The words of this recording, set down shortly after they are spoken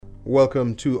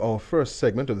Welcome to our first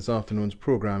segment of this afternoon's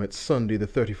program. It's Sunday, the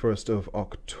 31st of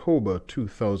October,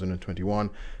 2021.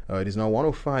 It is now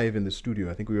 1:05 in the studio.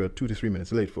 I think we were 2 to 3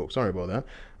 minutes late, folks. Sorry about that.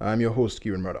 I'm your host,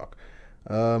 Kieran Murdoch.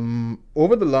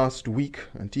 Over the last week,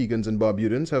 Antiguans and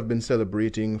Barbudans have been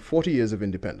celebrating 40 years of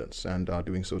independence and are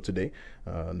doing so today.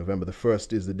 November the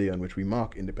 1st is the day on which we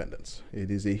mark independence.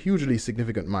 It is a hugely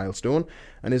significant milestone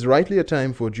and is rightly a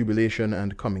time for jubilation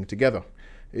and coming together.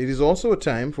 It is also a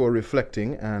time for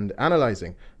reflecting and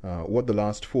analyzing what the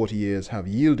last 40 years have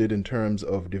yielded in terms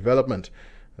of development.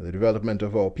 The development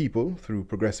of our people through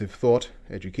progressive thought,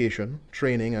 education,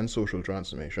 training, and social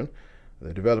transformation.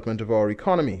 The development of our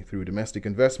economy through domestic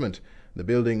investment, the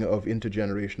building of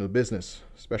intergenerational business,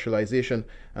 specialization,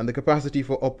 and the capacity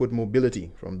for upward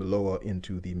mobility from the lower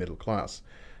into the middle class.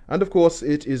 And of course,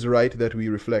 it is right that we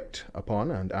reflect upon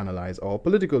and analyze our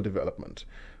political development.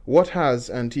 What has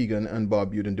Antiguan and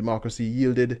Barbudan democracy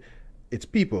yielded its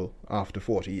people after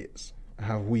 40 years?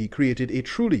 Have we created a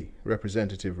truly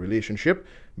representative relationship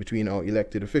between our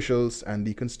elected officials and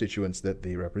the constituents that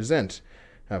they represent?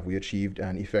 Have we achieved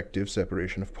an effective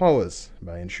separation of powers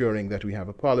by ensuring that we have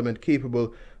a parliament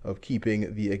capable of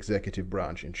keeping the executive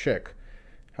branch in check?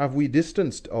 Have we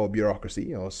distanced our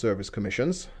bureaucracy, our service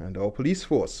commissions, and our police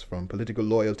force from political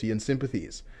loyalty and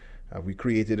sympathies? Have we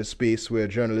created a space where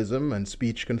journalism and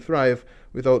speech can thrive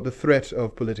without the threat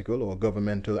of political or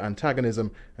governmental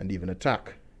antagonism and even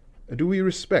attack? Do we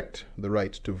respect the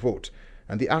right to vote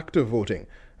and the act of voting,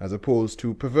 as opposed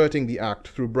to perverting the act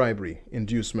through bribery,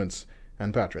 inducements,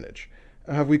 and patronage?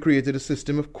 Have we created a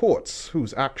system of courts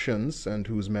whose actions and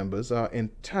whose members are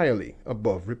entirely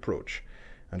above reproach?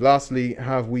 And lastly,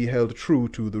 have we held true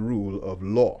to the rule of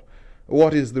law?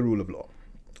 What is the rule of law?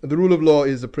 The rule of law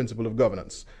is a principle of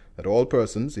governance that all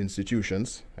persons,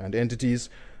 institutions, and entities,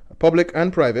 public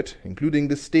and private, including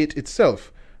the state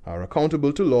itself, are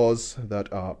accountable to laws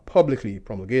that are publicly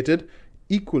promulgated,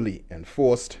 equally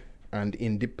enforced, and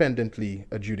independently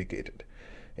adjudicated.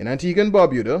 In Antigua and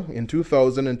Barbuda, in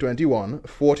 2021,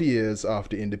 40 years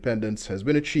after independence has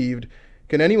been achieved,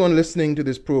 can anyone listening to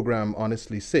this program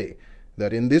honestly say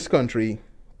that in this country,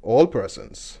 all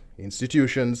persons,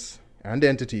 institutions, and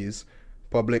entities,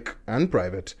 public and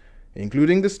private,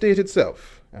 including the state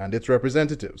itself and its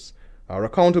representatives, are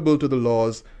accountable to the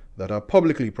laws that are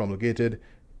publicly promulgated,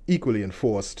 equally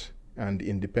enforced, and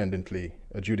independently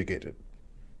adjudicated?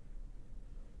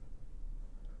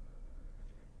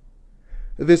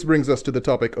 This brings us to the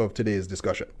topic of today's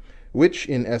discussion, which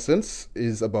in essence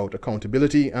is about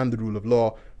accountability and the rule of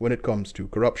law when it comes to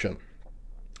corruption.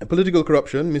 Political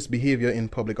corruption, misbehavior in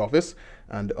public office,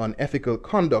 and unethical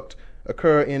conduct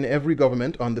occur in every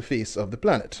government on the face of the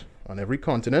planet, on every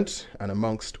continent, and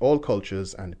amongst all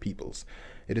cultures and peoples.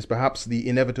 It is perhaps the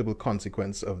inevitable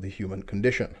consequence of the human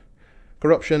condition.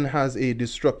 Corruption has a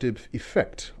destructive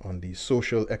effect on the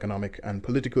social, economic, and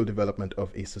political development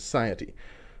of a society.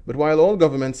 But while all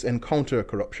governments encounter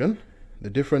corruption, the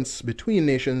difference between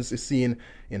nations is seen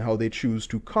in how they choose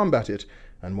to combat it,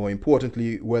 and more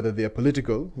importantly, whether their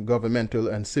political, governmental,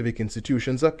 and civic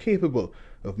institutions are capable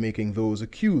of making those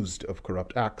accused of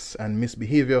corrupt acts and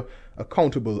misbehavior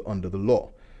accountable under the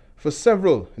law. For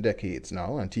several decades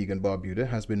now, Antigua and Barbuda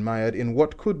has been mired in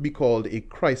what could be called a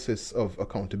crisis of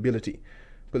accountability.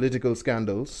 Political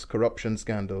scandals, corruption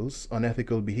scandals,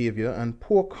 unethical behavior, and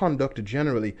poor conduct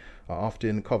generally are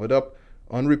often covered up,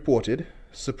 unreported,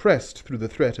 suppressed through the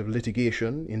threat of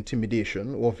litigation,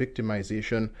 intimidation, or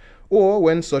victimization, or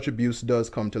when such abuse does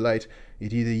come to light,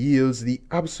 it either yields the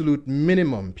absolute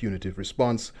minimum punitive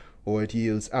response or it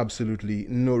yields absolutely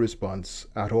no response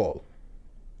at all.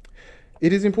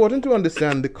 It is important to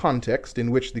understand the context in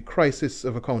which the crisis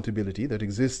of accountability that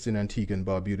exists in Antigua and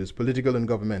Barbuda's political and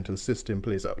governmental system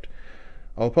plays out.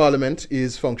 Our parliament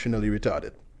is functionally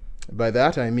retarded. By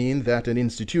that I mean that an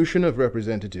institution of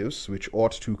representatives which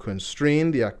ought to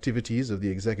constrain the activities of the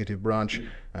executive branch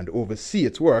and oversee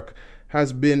its work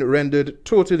has been rendered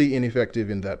totally ineffective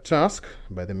in that task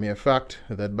by the mere fact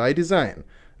that by design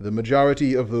the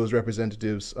majority of those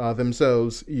representatives are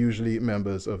themselves usually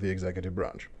members of the executive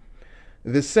branch.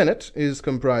 The Senate is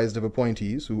comprised of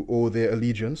appointees who owe their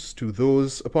allegiance to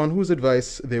those upon whose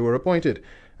advice they were appointed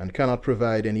and cannot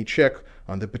provide any check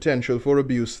on the potential for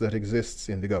abuse that exists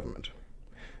in the government.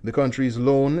 The country's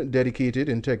lone dedicated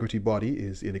integrity body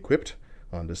is ill-equipped,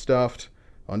 understaffed,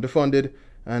 underfunded,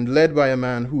 and led by a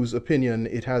man whose opinion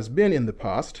it has been in the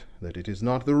past that it is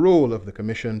not the role of the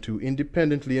Commission to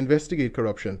independently investigate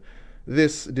corruption,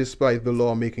 this despite the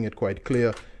law making it quite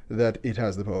clear that it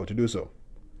has the power to do so.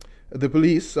 The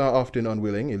police are often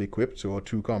unwilling, ill-equipped, or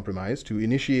too compromised to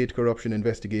initiate corruption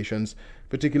investigations,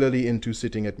 particularly into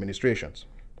sitting administrations.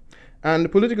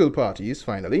 And political parties,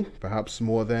 finally, perhaps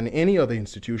more than any other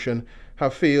institution,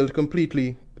 have failed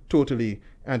completely, totally,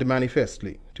 and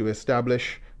manifestly to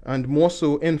establish and more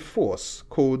so enforce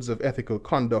codes of ethical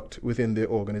conduct within their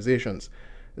organizations.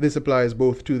 This applies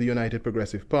both to the United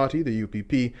Progressive Party, the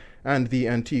UPP, and the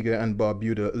Antigua and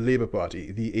Barbuda Labour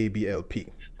Party, the ABLP.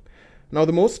 Now,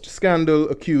 the most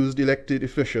scandal-accused elected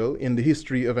official in the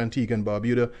history of Antigua and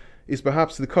Barbuda is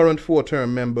perhaps the current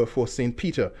four-term member for St.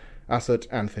 Peter, Asset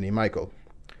Anthony Michael.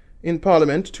 In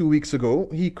Parliament 2 weeks ago,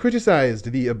 he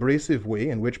criticized the abrasive way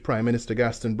in which Prime Minister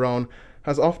Gaston Brown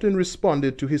has often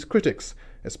responded to his critics,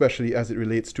 especially as it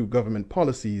relates to government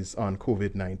policies on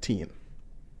COVID-19.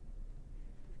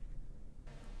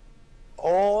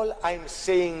 All I'm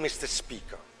saying, Mr.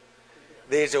 Speaker,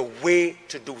 there's a way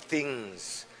to do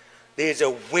things. There's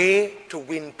a way to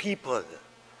win people.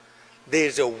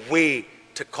 There's a way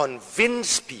to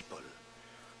convince people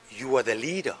you are the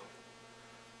leader.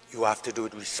 You have to do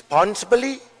it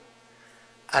responsibly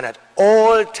and at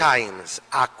all times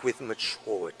act with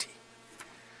maturity.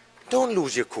 Don't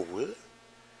lose your cool.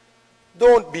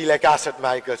 Don't be like Asset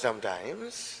Michael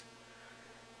sometimes.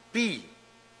 Be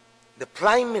the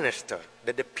Prime Minister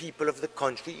that the people of the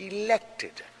country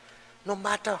elected, no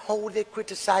matter how they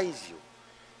criticize you,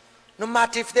 no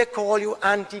matter if they call you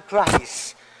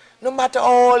Antichrist, no matter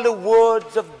all the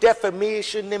words of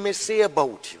defamation they may say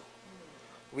about you.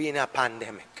 We're in a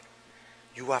pandemic.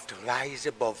 You have to rise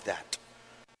above that.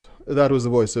 That was the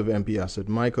voice of MP Asset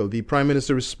Michael. The Prime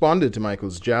Minister responded to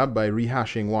Michael's jab by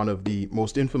rehashing one of the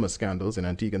most infamous scandals in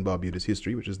Antigua and Barbuda's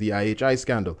history, which is the IHI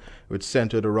scandal, which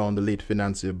centered around the late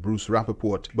financier Bruce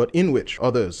Rappaport, but in which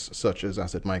others, such as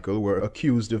Asset Michael, were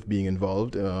accused of being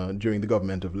involved during the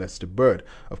government of Lester Bird.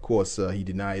 Of course, he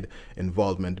denied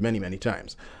involvement many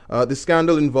times. The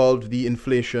scandal involved the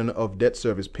inflation of debt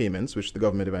service payments, which the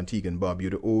government of Antigua and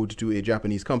Barbuda owed to a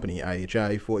Japanese company,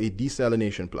 IHI, for a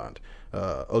desalination plant.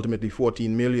 Ultimately, $14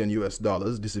 million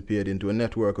disappeared into a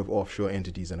network of offshore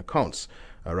entities and accounts.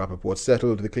 Rappaport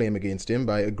settled the claim against him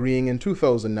by agreeing in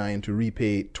 2009 to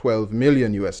repay $12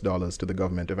 million to the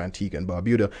government of Antigua and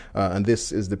Barbuda, and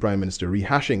this is the Prime Minister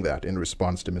rehashing that in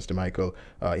response to Mr. Michael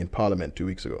in Parliament 2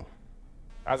 weeks ago.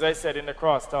 As I said in the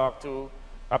crosstalk to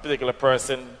a particular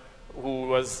person who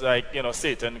was like,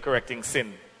 Satan correcting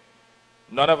sin,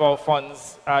 none of our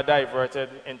funds are diverted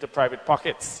into private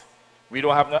pockets. We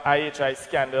don't have no IHI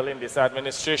scandal in this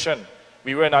administration.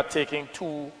 We were not taking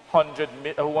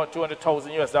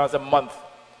 $200,000 a month,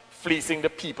 fleecing the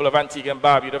people of Antigua and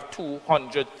Barbuda of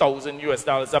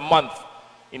 $200,000 a month.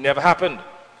 It never happened.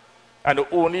 And the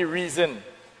only reason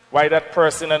why that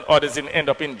person and others didn't end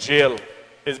up in jail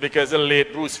is because the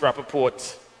late Bruce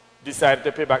Rappaport decided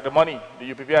to pay back the money.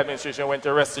 The UPP administration went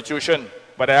to restitution,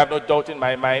 but I have no doubt in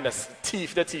my mind that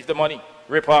thief the money,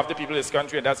 rip off the people of this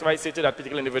country, and that's why I say to that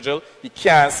particular individual, he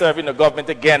can't serve in the government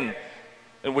again,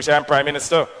 in which I am Prime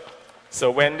Minister.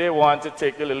 So when they want to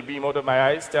take the little beam out of my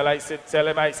eyes, tell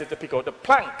him I said to pick out the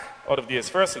plank out of theirs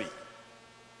firstly.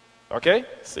 Okay?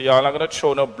 So y'all not going to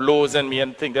throw no blows at me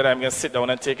and think that I'm going to sit down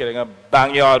and take it and I'm going to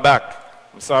bang y'all back.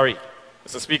 I'm sorry.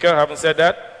 Mr. Speaker, I haven't said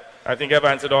that. I think I've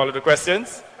answered all of the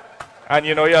questions. And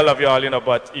I love y'all,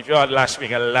 but if y'all lash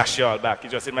me, I'll lash y'all back.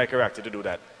 It's just in my character to do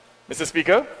that. Mr.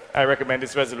 Speaker, I recommend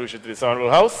this resolution to this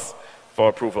Honourable House for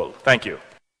approval. Thank you.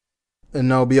 And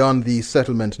now, beyond the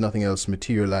settlement, nothing else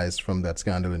materialized from that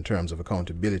scandal in terms of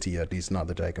accountability, at least not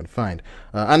that I can find.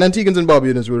 And Antiguans and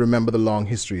Barbudans will remember the long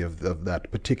history of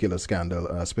that particular scandal,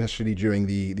 especially during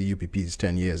the UPP's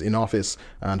 10 years in office,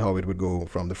 and how it would go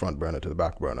from the front burner to the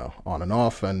back burner, on and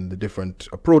off, and the different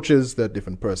approaches that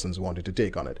different persons wanted to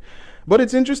take on it. But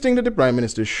it's interesting that the Prime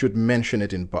Minister should mention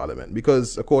it in Parliament,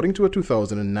 because according to a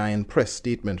 2009 press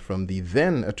statement from the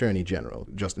then Attorney General,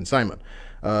 Justin Simon,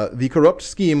 the corrupt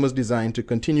scheme was designed to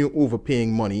continue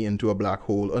overpaying money into a black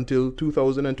hole until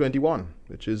 2021,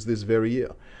 which is this very year.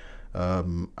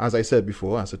 As I said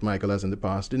before, Asset Michael has in the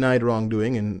past denied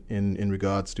wrongdoing in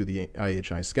regards to the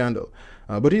IHI scandal.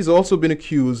 But he's also been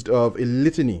accused of a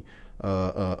litany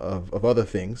of other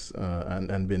things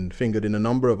and been fingered in a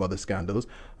number of other scandals,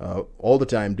 all the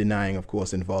time denying, of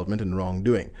course, involvement in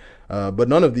wrongdoing. But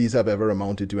none of these have ever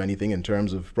amounted to anything in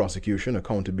terms of prosecution,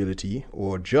 accountability,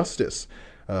 or justice.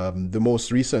 The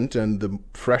most recent and the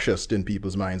freshest in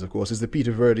people's minds, of course, is the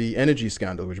Peter Verde energy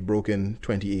scandal, which broke in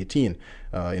 2018,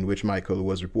 in which Michael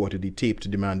was reportedly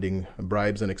taped demanding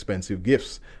bribes and expensive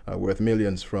gifts worth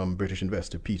millions from British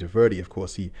investor Peter Verde. Of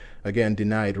course, he again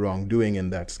denied wrongdoing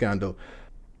in that scandal.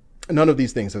 None of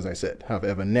these things, as I said, have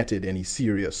ever netted any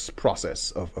serious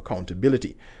process of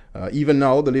accountability. Even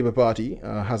now, the Labour Party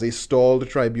has a stalled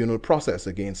tribunal process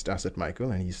against Asset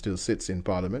Michael, and he still sits in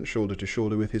Parliament shoulder to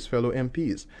shoulder with his fellow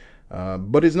MPs.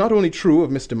 But it's not only true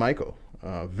of Mr. Michael.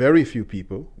 Very few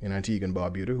people in Antigua and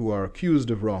Barbuda who are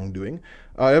accused of wrongdoing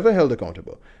are ever held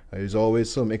accountable. There's always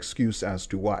some excuse as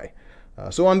to why.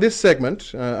 So on this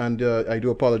segment, and I do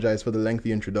apologize for the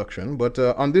lengthy introduction, but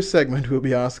on this segment we'll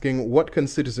be asking what can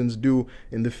citizens do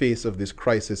in the face of this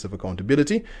crisis of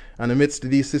accountability and amidst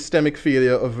the systemic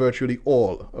failure of virtually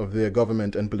all of their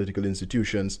government and political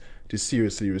institutions to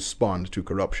seriously respond to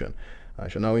corruption. I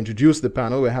shall now introduce the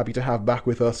panel. We're happy to have back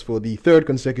with us for the third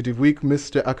consecutive week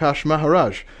Mr. Akash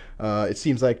Maharaj. It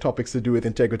seems like topics to do with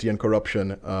integrity and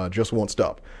corruption just won't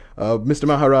stop. Mr.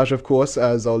 Maharaj, of course,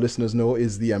 as our listeners know,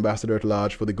 is the Ambassador at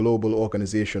Large for the Global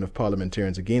Organization of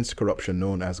Parliamentarians Against Corruption,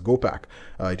 known as GOPAC.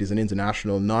 It is an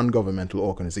international non-governmental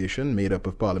organization made up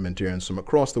of parliamentarians from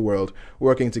across the world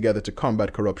working together to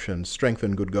combat corruption,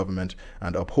 strengthen good government,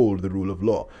 and uphold the rule of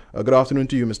law. Good afternoon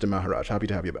to you, Mr. Maharaj. Happy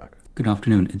to have you back. Good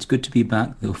afternoon. It's good to be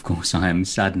back, though, of course, I am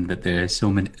saddened that there are so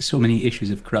many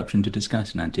issues of corruption to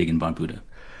discuss in Antigua and Barbuda.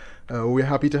 We're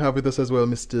happy to have with us as well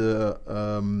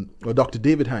Dr.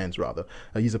 David Hines, rather.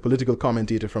 He's a political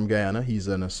commentator from Guyana. He's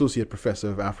an associate professor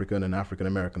of African and African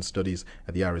American studies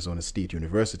at the Arizona State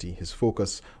University. His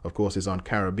focus, of course, is on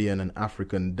Caribbean and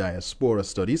African diaspora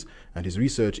studies, and his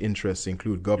research interests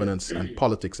include governance and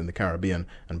politics in the Caribbean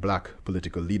and black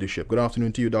political leadership. Good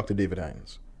afternoon to you, Dr. David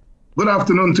Hines. Good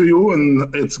afternoon to you,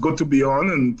 and it's good to be on,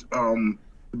 and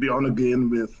to be on again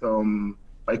with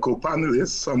my co-panelists,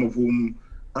 some of whom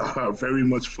are very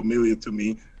much familiar to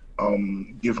me,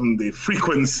 given the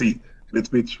frequency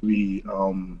with which we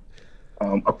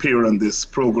appear on this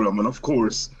program. And of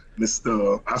course,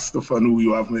 Mr. Astafan, who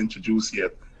you haven't introduced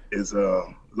yet, is a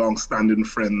long-standing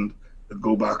friend that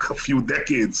go back a few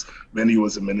decades when he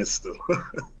was a minister.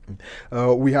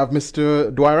 We have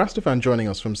Mr. Dwyer Astafan joining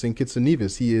us from St. Kitts and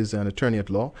Nevis. He is an attorney at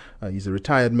law. He's a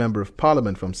retired member of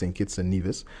Parliament from St. Kitts and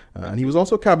Nevis. And he was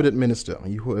also a cabinet minister.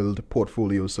 He held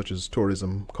portfolios such as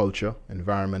tourism, culture,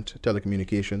 environment,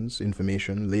 telecommunications,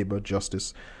 information, labor,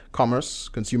 justice, commerce,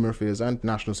 consumer affairs, and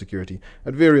national security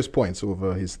at various points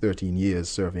over his 13 years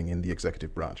serving in the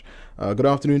executive branch. Good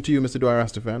afternoon to you, Mr. Dwyer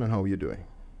Astafan, and how are you doing?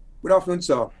 Good afternoon,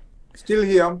 sir. Still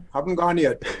here, haven't gone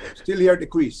yet. Still here at the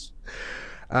crease.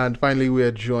 And finally, we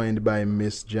are joined by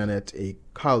Miss Janet A.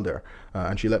 Calder,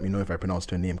 and she let me know if I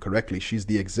pronounced her name correctly. She's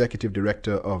the Executive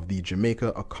Director of the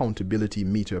Jamaica Accountability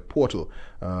Meter Portal.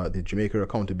 The Jamaica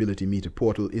Accountability Meter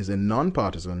Portal is a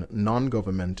non-partisan,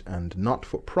 non-government, and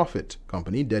not-for-profit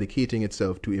company dedicating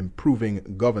itself to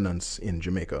improving governance in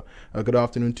Jamaica. Good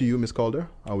afternoon to you, Miss Calder.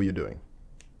 How are you doing?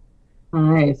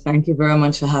 Hi, thank you very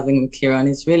much for having me, Kieran.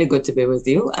 It's really good to be with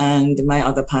you and my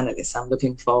other panelists. I'm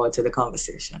looking forward to the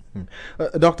conversation.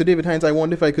 Dr. David Hines, I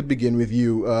wonder if I could begin with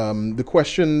you. The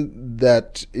question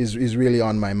that is really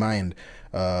on my mind,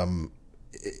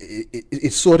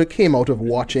 it sort of came out of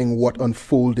watching what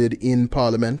unfolded in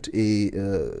Parliament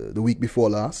the week before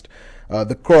last,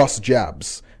 the cross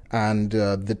jabs and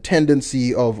the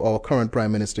tendency of our current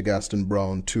Prime Minister Gaston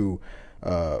Brown to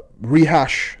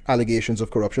rehash allegations of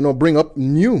corruption or bring up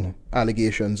new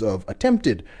allegations of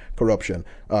attempted corruption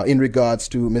in regards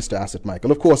to Mr. Asset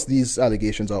Michael. Of course, these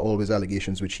allegations are always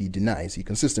allegations which he denies. He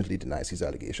consistently denies his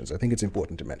allegations. I think it's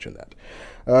important to mention that.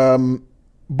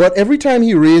 But every time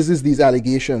he raises these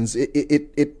allegations,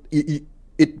 it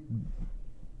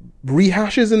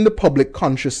rehashes in the public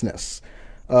consciousness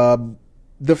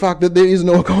the fact that there is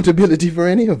no accountability for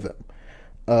any of them.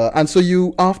 And so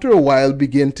you, after a while,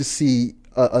 begin to see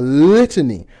a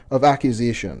litany of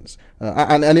accusations.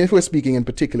 And if we're speaking in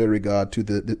particular regard to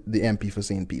the MP for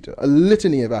St. Peter, a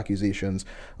litany of accusations,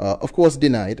 of course,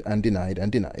 denied and denied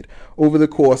and denied over the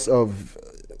course of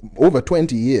over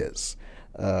 20 years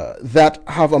that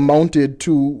have amounted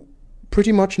to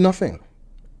pretty much nothing.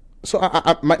 So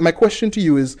my question to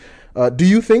you is, would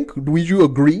you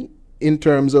agree in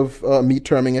terms of me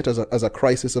terming it as a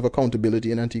crisis of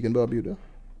accountability in Antigua and Barbuda?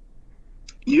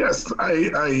 Yes,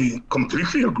 I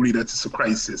completely agree that it's a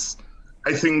crisis.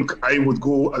 I think I would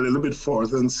go a little bit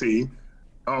further and say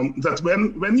that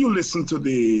when you listen to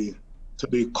the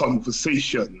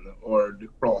conversation or the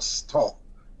cross talk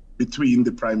between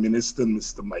the Prime Minister and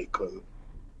Mr. Michael,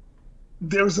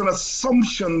 there's an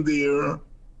assumption there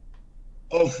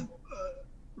of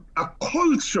a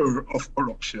culture of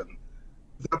corruption,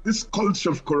 that this culture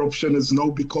of corruption has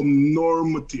now become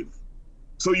normative.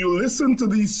 So you listen to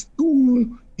these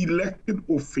two elected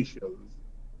officials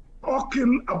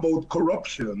talking about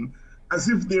corruption as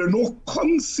if there are no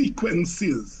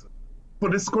consequences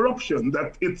for this corruption,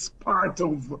 that it's part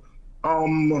of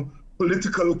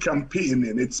political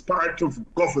campaigning. It's part of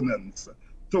governance.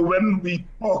 So when we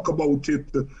talk about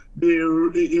it,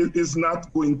 there is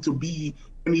not going to be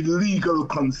any legal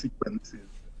consequences,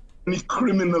 any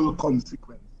criminal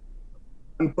consequences.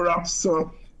 And perhaps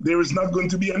there is not going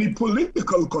to be any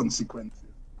political consequences.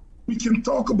 We can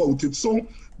talk about it. So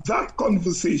that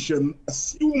conversation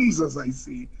assumes, as I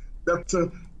say,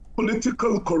 that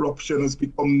political corruption has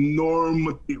become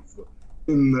normative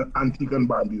in Antigua and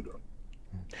Barbuda.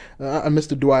 And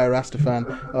Mr. Dwyer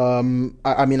Rastafan,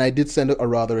 I mean, I did send a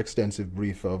rather extensive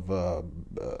brief of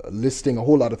listing a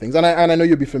whole lot of things, and I know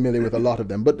you'll be familiar with a lot of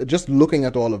them, but just looking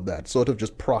at all of that, sort of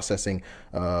just processing,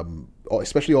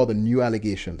 especially all the new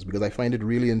allegations, because I find it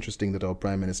really interesting that our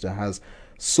Prime Minister has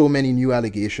so many new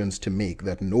allegations to make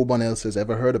that no one else has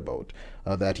ever heard about,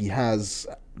 that he has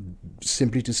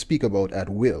simply to speak about at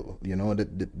will. You know,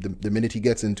 the minute he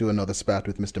gets into another spat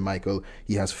with Mr. Michael,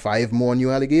 he has 5 more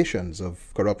new allegations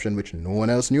of corruption which no one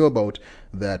else knew about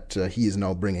that he is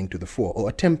now bringing to the fore, or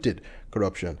attempted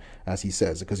corruption, as he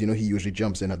says, because, you know, he usually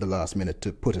jumps in at the last minute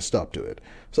to put a stop to it.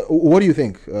 So what do you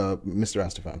think, Mr.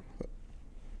 Rastafan?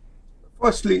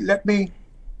 Firstly, let me,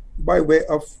 by way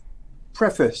of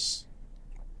preface,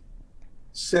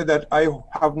 say that I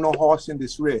have no horse in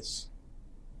this race.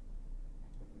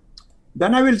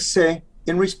 Then I will say,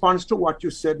 in response to what you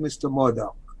said, Mr.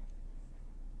 Murdoch,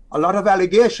 a lot of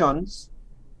allegations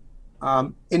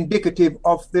indicative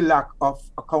of the lack of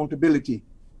accountability.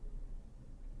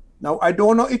 Now, I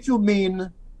don't know if you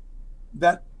mean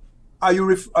that, I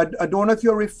don't know if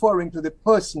you're referring to the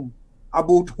person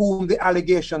about whom the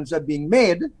allegations are being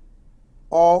made,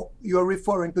 or you're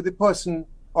referring to the person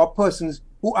or persons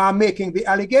who are making the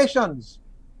allegations,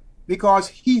 because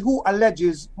he who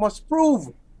alleges must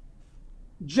prove,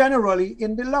 generally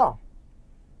in the law.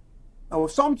 Now,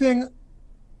 something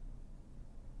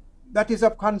that is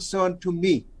of concern to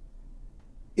me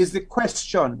is the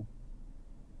question: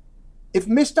 if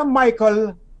Mr.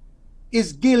 Michael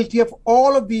is guilty of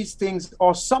all of these things,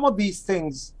 or some of these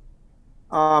things,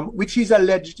 which he's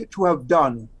alleged to have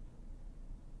done,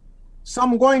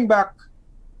 some going back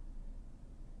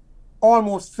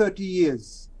almost 30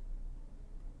 years,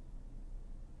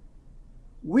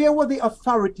 where were the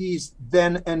authorities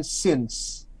then and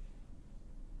since?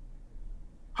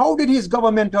 How did his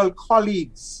governmental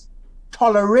colleagues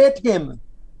tolerate him?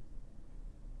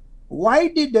 Why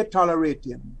did they tolerate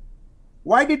him?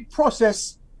 Why did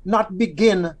process not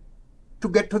begin to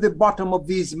get to the bottom of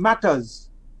these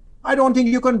matters? I don't think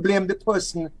you can blame the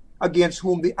person against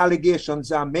whom the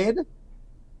allegations are made.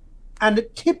 And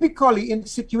typically in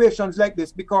situations like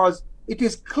this, because it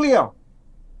is clear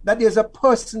that there's a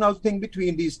personal thing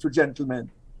between these two gentlemen.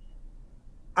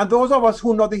 And those of us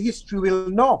who know the history will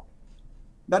know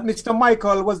that Mr.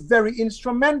 Michael was very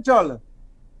instrumental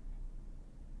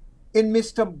in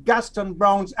Mr. Gaston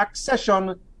Brown's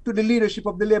accession to the leadership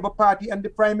of the Labour Party and the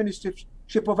Prime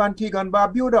Ministership of Antigua and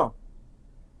Barbuda.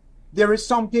 There is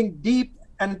something deep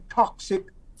and toxic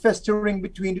festering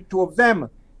between the two of them.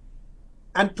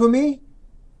 And to me,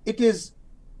 it is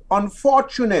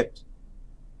unfortunate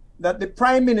that the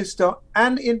Prime Minister,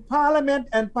 and in Parliament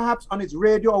and perhaps on his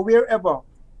radio or wherever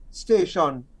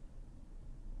station,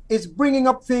 is bringing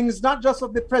up things not just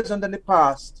of the present and the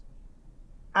past,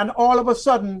 and all of a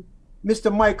sudden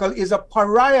Mr. Michael is a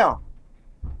pariah.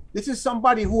 This is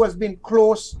somebody who has been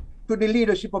close to the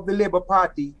leadership of the Labour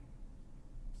Party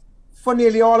for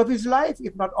nearly all of his life,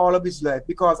 if not all of his life,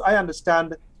 because I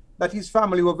understand that his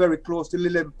family were very close to the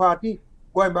Labour Party,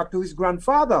 going back to his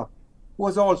grandfather, who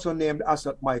was also named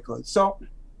Asset Michael. So,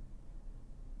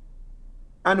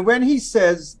 and when he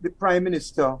says, the Prime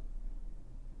Minister,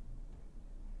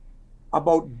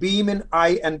 about beaming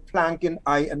eye and planking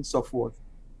eye and so forth,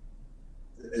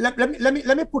 let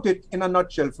me put it in a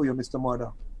nutshell for you, Mr.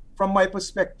 Murdoch. From my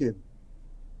perspective,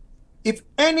 if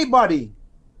anybody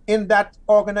in that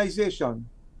organization,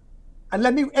 and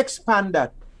let me expand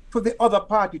that to the other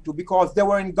party too, because they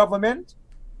were in government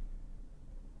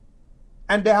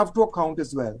and they have to account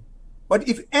as well. But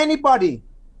if anybody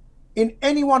in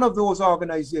any one of those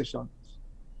organizations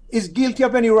is guilty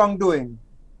of any wrongdoing,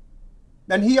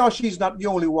 then he or she is not the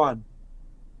only one.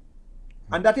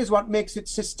 And that is what makes it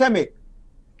systemic.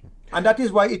 And that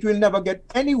is why it will never get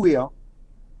anywhere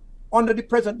under the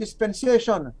present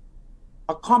dispensation.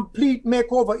 A complete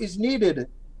makeover is needed.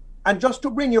 And just to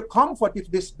bring you comfort,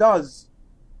 if this does,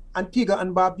 Antigua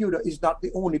and Barbuda is not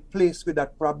the only place with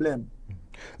that problem.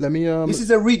 Let me. This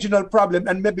is a regional problem,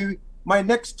 and maybe my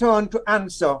next turn to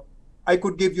answer, I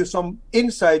could give you some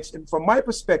insights from my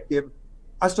perspective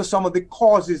as to some of the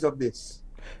causes of this.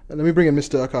 Let me bring in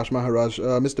Mr. Akash Maharaj.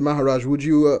 Mr. Maharaj, would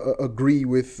you agree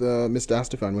with Mr.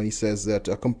 Astafan when he says that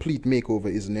a complete makeover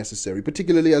is necessary,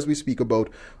 particularly as we speak about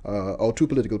our two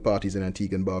political parties in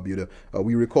Antigua and Barbuda?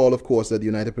 We recall, of course, that the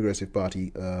United Progressive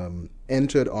Party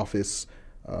entered office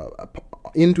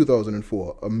in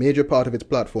 2004. A major part of its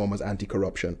platform was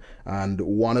anti-corruption, and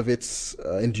one of its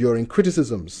enduring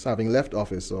criticisms having left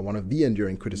office, or one of the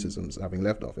enduring criticisms having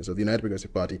left office of the United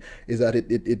Progressive Party, is that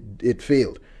it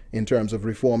failed in terms of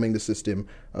reforming the system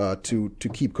to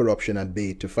keep corruption at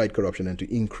bay, to fight corruption, and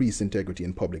to increase integrity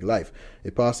in public life.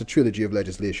 It passed a trilogy of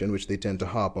legislation, which they tend to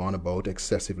harp on about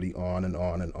excessively on and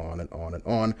on and on and on and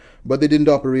on, but they didn't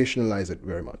operationalize it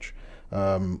very much,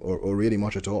 or really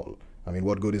much at all. I mean,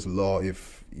 what good is law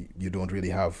if you don't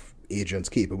really have agents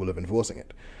capable of enforcing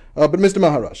it? But Mr.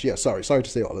 Maharaj, sorry to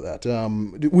say all of that.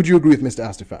 Would you agree with Mr.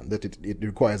 Astafan that it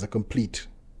requires a complete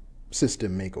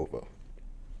system makeover?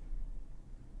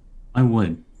 I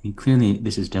would. I mean, clearly,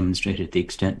 this has demonstrated the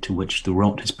extent to which the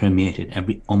rot has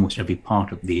permeated almost every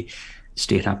part of the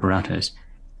state apparatus.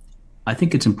 I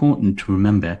think it's important to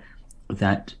remember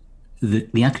that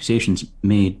the accusations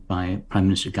made by Prime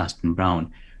Minister Gaston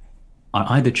Brown are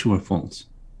either true or false.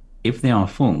 If they are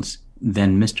false,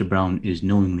 then Mr. Brown is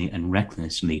knowingly and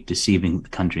recklessly deceiving the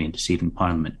country and deceiving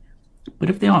Parliament. But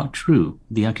if they are true,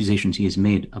 the accusations he has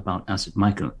made about Asset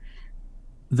Michael,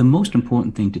 the most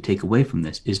important thing to take away from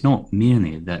this is not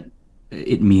merely that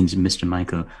it means Mr.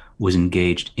 Michael was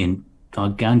engaged in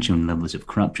gargantuan levels of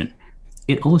corruption.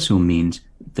 It also means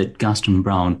that Gaston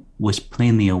Brown was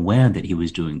plainly aware that he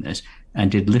was doing this and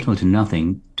did little to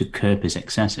nothing to curb his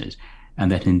excesses, and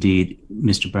that indeed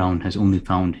Mr. Brown has only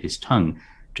found his tongue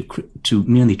to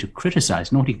merely to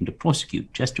criticize, not even to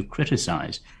prosecute, just to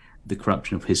criticize the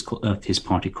corruption of his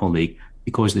party colleague,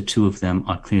 because the two of them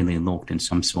are clearly locked in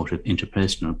some sort of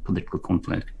interpersonal political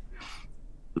conflict.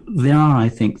 There are, I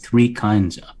think, three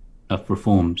kinds of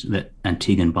reforms that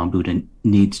Antigua and Barbuda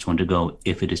needs to undergo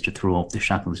if it is to throw off the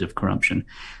shackles of corruption,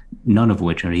 none of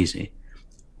which are easy.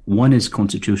 One is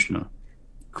constitutional.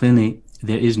 Clearly,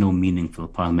 there is no meaningful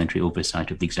parliamentary oversight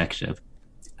of the executive.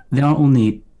 There are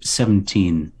only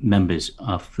 17 members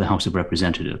of the House of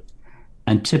Representatives,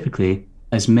 and typically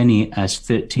as many as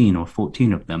 13 or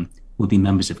 14 of them will be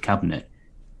members of cabinet.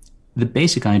 The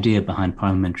basic idea behind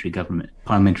parliamentary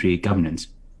governance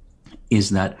is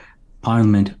that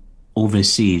Parliament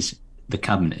oversees the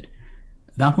cabinet.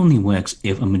 That only works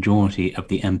if a majority of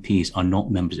the MPs are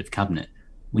not members of cabinet.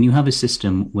 When you have a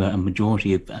system where a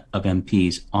majority of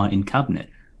MPs are in cabinet,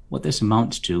 what this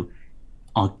amounts to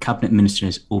are cabinet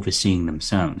ministers overseeing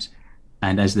themselves.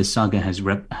 And as the saga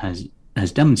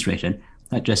has demonstrated,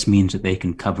 that just means that they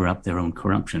can cover up their own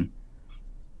corruption.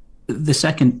 The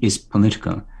second is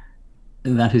political.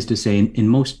 That is to say, in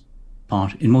most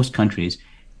countries,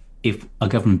 if a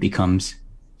government becomes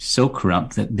so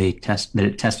corrupt that it tests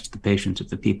the patience of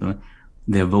the people,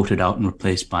 they're voted out and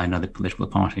replaced by another political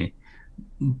party.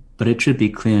 But it should be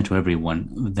clear to everyone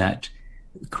that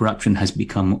corruption has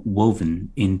become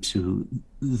woven into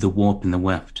the warp and the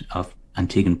weft of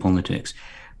Antiguan politics.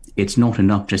 It's not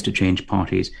enough just to change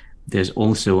parties. There's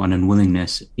also an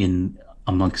unwillingness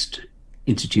amongst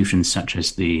institutions such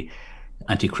as the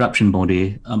anti-corruption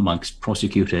body, amongst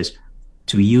prosecutors,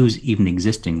 to use even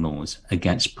existing laws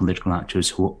against political actors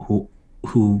who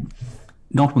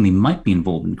not only might be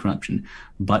involved in corruption,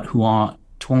 but who are,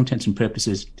 to all intents and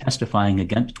purposes, testifying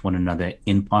against one another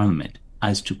in Parliament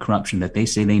as to corruption that they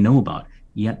say they know about,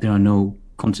 yet there are no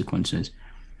consequences.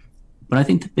 But I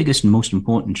think the biggest and most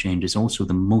important change is also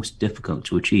the most difficult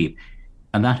to achieve,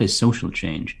 and that is social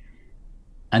change.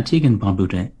 Antigua and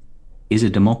Barbuda is a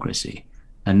democracy,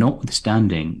 and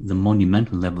notwithstanding the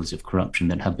monumental levels of corruption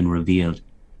that have been revealed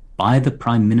by the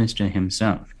Prime Minister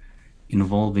himself,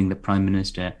 involving the Prime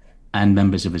Minister and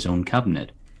members of his own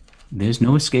cabinet, there's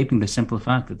no escaping the simple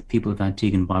fact that the people of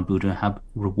Antigua and Barbuda have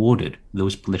rewarded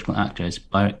those political actors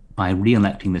by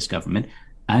re-electing this government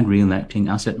and re-electing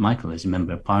Asset Michael as a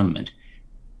member of Parliament.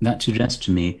 That suggests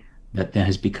to me that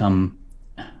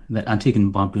that Antigua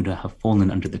and Barbuda have fallen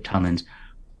under the talons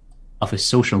of a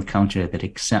social culture that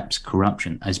accepts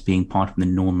corruption as being part of the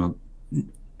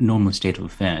normal state of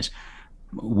affairs.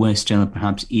 Where still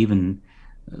perhaps even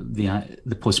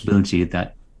the possibility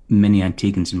that many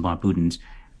Antiguans and Barbudans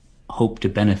hope to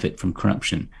benefit from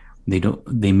corruption.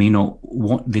 They may not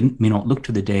look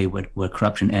to the day where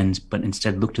corruption ends, but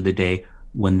instead look to the day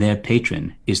when their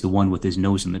patron is the one with his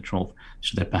nose in the trough,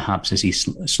 so that perhaps as he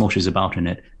sloshes about in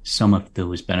it, some of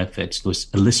those benefits, those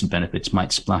illicit benefits,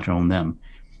 might splatter on them.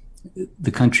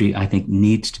 The country, I think,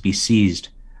 needs to be seized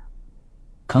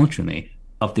culturally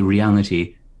of the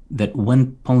reality that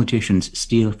when politicians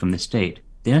steal from the state,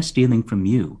 they're stealing from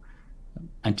you.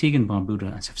 Antigua and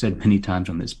Barbuda, as I've said many times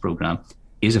on this program,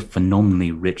 is a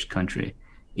phenomenally rich country.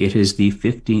 It is the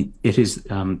 15th. It is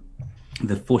the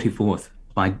 44th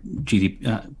by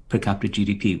GDP, per capita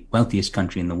GDP wealthiest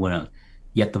country in the world.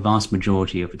 Yet the vast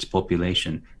majority of its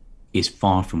population is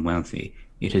far from wealthy.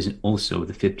 It is also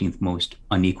the 15th most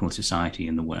unequal society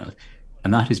in the world,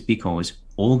 and that is because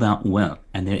all that wealth,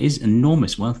 and there is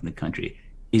enormous wealth in the country,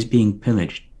 is being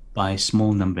pillaged by a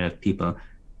small number of people,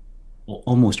 or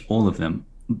almost all of them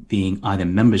being either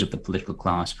members of the political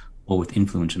class or with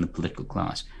influence in the political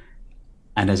class.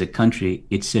 And as a country,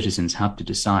 its citizens have to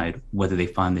decide whether they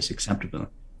find this acceptable.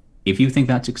 If you think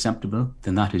that's acceptable,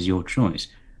 then that is your choice.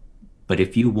 But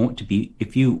if you want to be,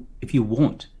 if you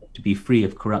want to be free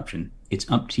of corruption, it's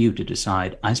up to you to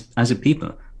decide as a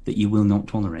people that you will not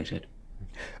tolerate it.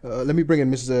 Let me bring in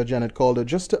Mrs. Janet Calder,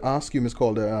 just to ask you, Ms.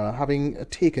 Calder, having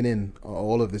taken in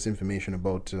all of this information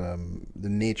about the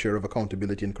nature of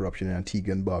accountability and corruption in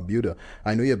Antigua and Barbuda,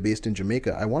 I know you're based in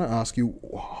Jamaica. I want to ask you,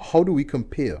 how do we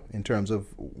compare in terms of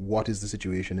what is the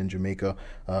situation in Jamaica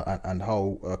and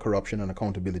how corruption and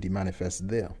accountability manifests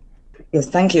there? Yes,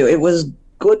 thank you. It was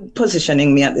good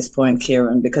positioning me at this point,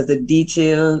 Kieran, because the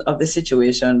detail of the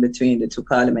situation between the two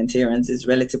parliamentarians is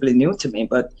relatively new to me,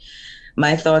 but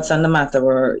my thoughts on the matter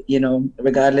were,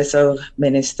 regardless of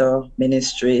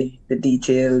ministry, the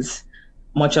details,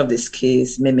 much of this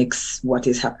case mimics what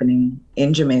is happening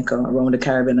in Jamaica, around the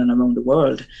Caribbean and around the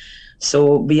world.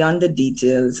 So beyond the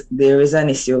details, there is an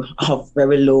issue of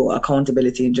very low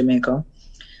accountability in Jamaica.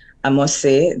 I must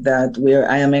say that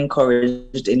where I am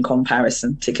encouraged in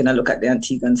comparison, taking a look at the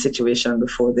Antiguan situation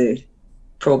before the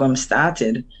program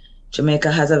started,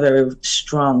 Jamaica has a very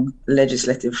strong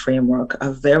legislative framework, a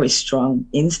very strong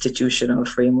institutional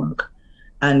framework,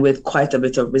 and with quite a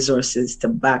bit of resources to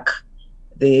back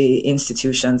the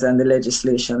institutions and the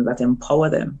legislation that empower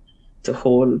them to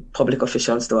hold public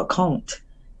officials to account.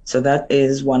 So that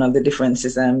is one of the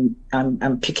differences I'm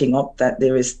picking up, that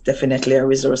there is definitely a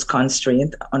resource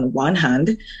constraint on one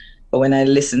hand, but when I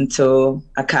listen to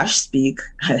Akash speak,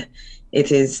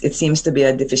 it seems to be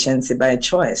a deficiency by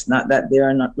choice, not that there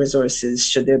are not resources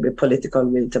should there be political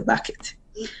will to back it.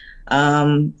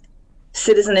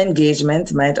 Citizen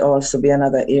engagement might also be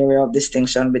another area of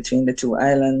distinction between the two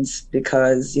islands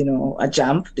because, a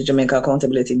JAMP, the Jamaica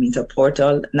Accountability Meter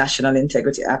Portal, National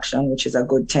Integrity Action, which is a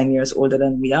good 10 years older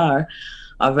than we are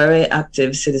very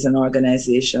active citizen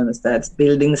organizations that's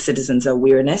building citizens'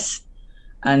 awareness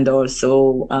and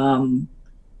also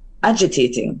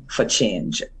agitating for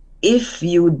change. If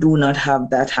you do not have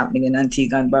that happening in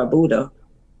Antigua and Barbuda,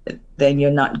 then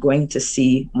you're not going to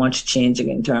see much changing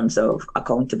in terms of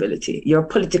accountability. Your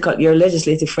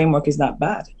legislative framework is not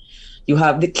bad. You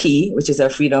have the key, which is our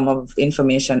Freedom of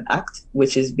Information Act,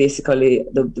 which is basically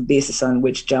the basis on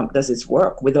which JAMP does its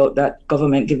work. Without that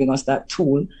government giving us that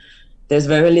tool, there's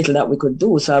very little that we could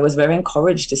do. So I was very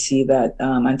encouraged to see that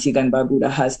Antigua and Barbuda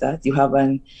has that. You have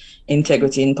an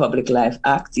Integrity in Public Life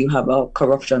Act, you have a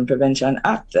Corruption Prevention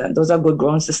Act, and those are good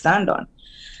grounds to stand on.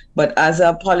 But as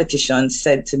a politician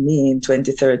said to me in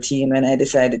 2013 when I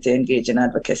decided to engage in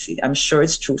advocacy, I'm sure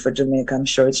it's true for Jamaica, I'm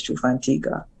sure it's true for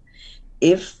Antigua.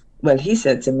 He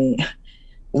said to me,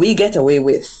 we get away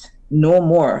with no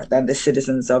more than the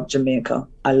citizens of Jamaica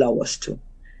allow us to.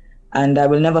 And I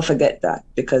will never forget that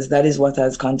because that is what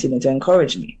has continued to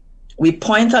encourage me. We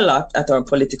point a lot at our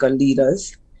political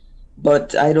leaders,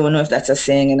 but I don't know if that's a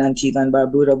saying in Antigua and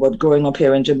Barbuda, but growing up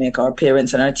here in Jamaica, our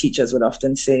parents and our teachers would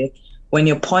often say, when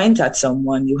you point at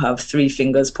someone, you have three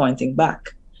fingers pointing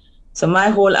back. So my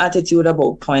whole attitude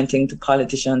about pointing to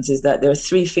politicians is that there are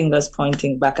three fingers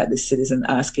pointing back at the citizen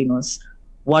asking us,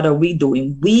 what are we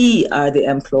doing? We are the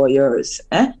employers.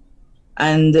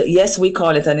 And yes, we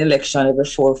call it an election every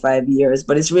 4 or 5 years,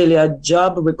 but it's really a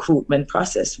job recruitment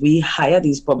process. We hire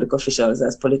these public officials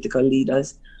as political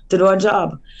leaders to do a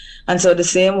job. And so the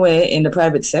same way in the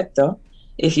private sector,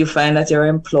 if you find that your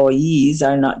employees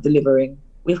are not delivering,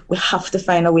 we have to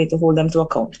find a way to hold them to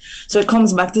account. So it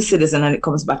comes back to citizen and it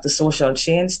comes back to social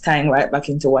change, tying right back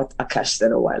into what Akash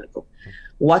said a while ago.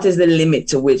 What is the limit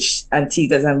to which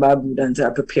Antiguans and Barbudans are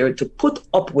prepared to put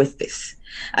up with this?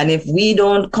 And if we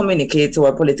don't communicate to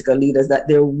our political leaders that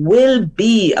there will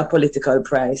be a political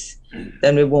price,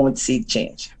 then we won't see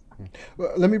change.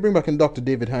 Well, let me bring back in Dr.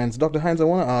 David Hines. Dr. Hines, I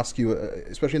want to ask you,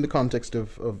 especially in the context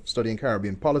of studying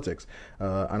Caribbean politics,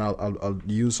 and I'll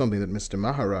use something that Mr.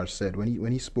 Maharaj said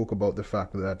when he spoke about the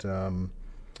fact that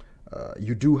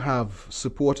you do have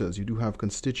supporters, you do have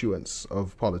constituents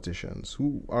of politicians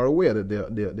who are aware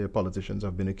that their politicians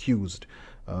have been accused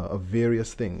of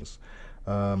various things.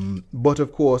 But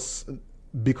of course,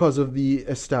 because of the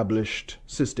established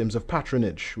systems of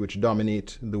patronage which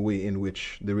dominate the way in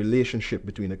which the relationship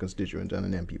between a constituent and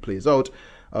an MP plays out,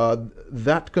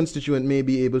 that constituent may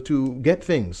be able to get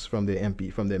things from their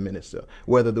MP, from their minister,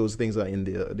 whether those things are in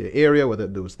their area, whether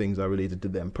those things are related to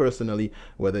them personally,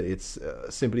 whether it's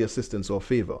simply assistance or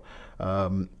favor.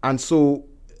 And so,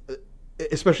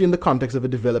 especially in the context of a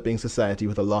developing society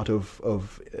with a lot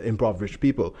of impoverished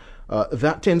people,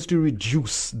 that tends to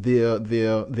reduce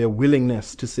their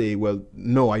willingness to say, well,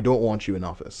 no, I don't want you in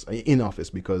office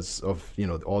because of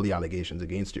all the allegations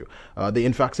against you. They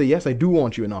in fact say, yes, I do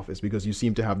want you in office because you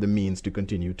seem to have the means to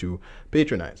continue to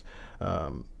patronize.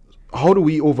 How do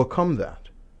we overcome that?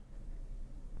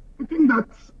 I think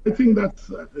that's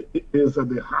is at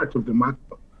the heart of the matter.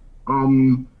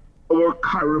 Our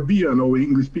Caribbean, our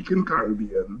English-speaking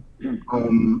Caribbean,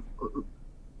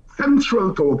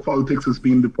 central to our politics has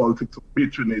been the politics of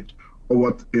patronage, or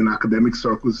what in academic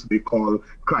circles they call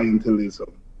clientelism.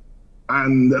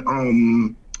 And that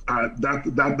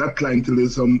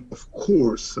clientelism, of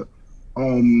course,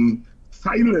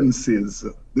 silences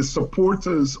the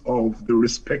supporters of the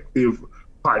respective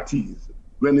parties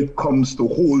when it comes to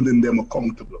holding them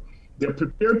accountable. They're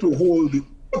prepared to hold the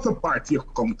other party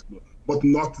accountable, but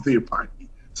not their party.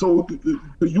 So to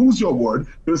use your word,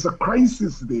 there's a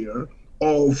crisis there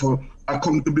of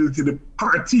accountability. The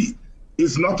party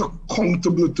is not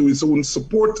accountable to its own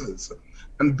supporters.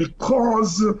 And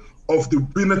because of the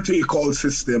winner-take-all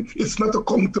system, it's not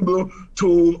accountable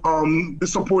to the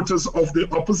supporters of the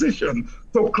opposition.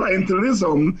 So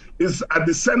clientelism is at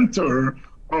the center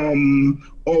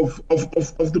of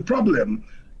the problem.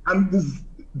 And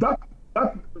that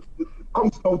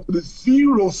comes down to the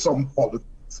zero-sum politics.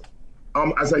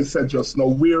 As I said just now,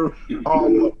 where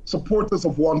supporters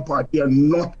of one party are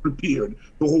not prepared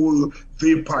to hold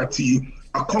their party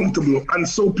accountable, and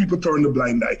so people turn a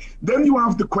blind eye. Then you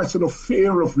have the question of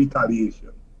fear of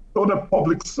retaliation. So the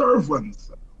public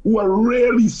servants who are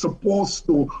really supposed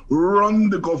to run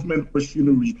the government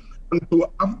machinery and to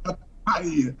have that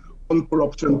eye on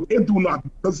corruption, they do not,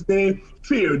 because they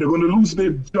fear they're going to lose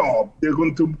their job. There's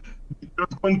going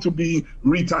to be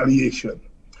retaliation.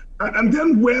 And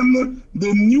then when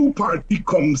the new party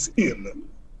comes in,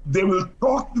 they will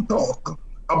talk the talk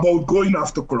about going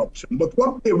after corruption. But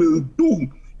what they will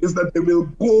do is that they will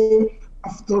go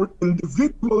after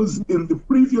individuals in the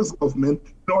previous government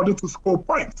in order to score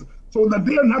points, so that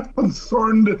they are not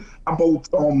concerned about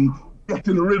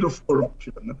getting rid of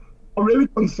corruption, are really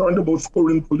concerned about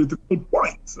scoring political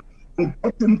points and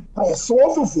getting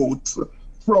crossover votes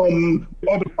from the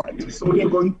other parties. So they're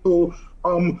going to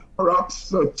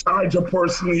perhaps charge a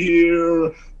person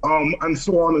here, and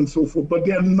so on and so forth. But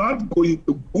they're not going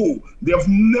to go. They have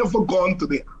never gone to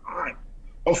the heart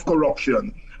of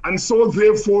corruption. And so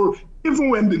therefore, even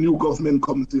when the new government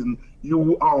comes in,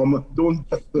 you don't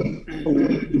get the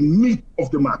meat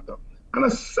of the matter. And a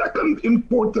second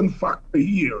important factor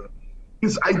here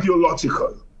is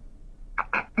ideological.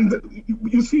 And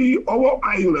you see, our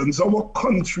islands, our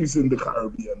countries in the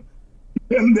Caribbean,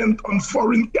 dependent on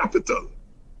foreign capital.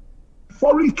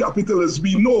 Foreign capital, as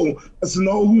we know, has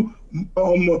now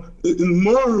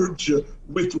merged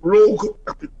with rogue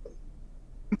capital.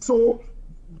 And so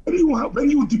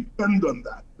when you depend on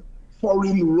that,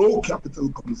 foreign rogue capital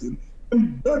comes in.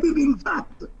 Embedded in that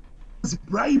is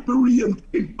bribery and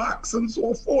kickbacks and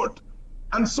so forth.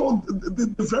 And so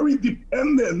the very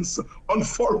dependence on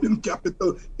foreign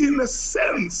capital, in a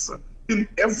sense, in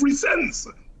every sense,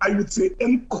 I would say,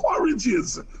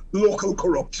 encourages local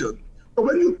corruption. So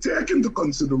when you take into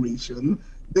consideration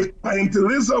the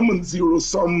clientelism and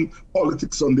zero-sum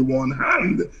politics on the one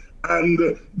hand, and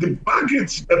the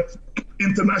baggage that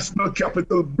international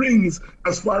capital brings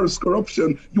as far as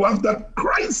corruption, you have that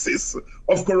crisis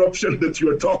of corruption that you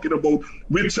are talking about,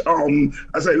 which,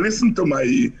 as I listen to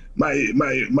my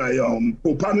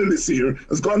co-panelists here,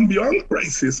 has gone beyond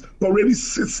crisis to already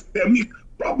systemic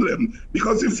problem.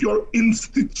 Because if your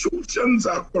institutions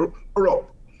are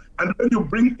corrupt, and when you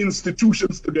bring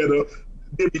institutions together,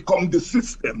 they become the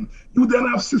system. You then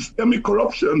have systemic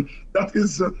corruption that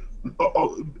is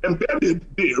embedded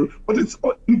there, but it's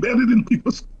embedded in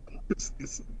people's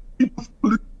consciousness, people's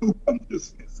political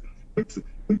consciousness. It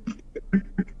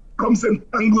becomes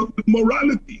entangled with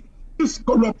morality. Is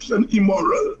corruption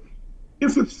immoral?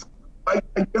 If it's I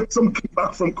get some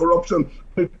kickback from corruption,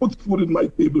 it puts food in my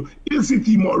table, is it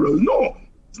immoral? No,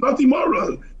 it's not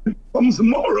immoral. It becomes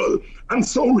moral. And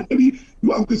so really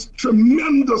you have this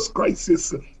tremendous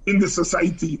crisis in the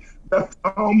society that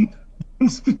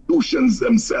institutions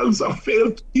themselves have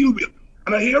failed to deal with.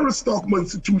 And I hear us talk about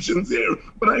institutions here,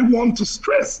 but I want to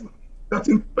stress that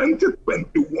in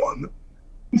 2021,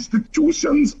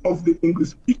 institutions of the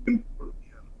English-speaking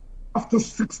Caribbean, after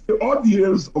 60 odd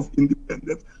years of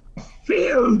independence, have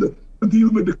failed to deal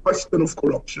with the question of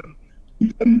corruption.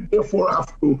 We then therefore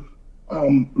have to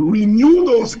renew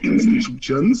those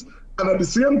institutions, and at the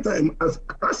same time, as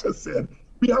Akasha said,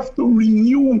 we have to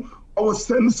renew our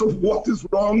sense of what is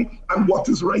wrong and what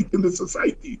is right in the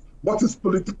society, what is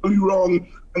politically wrong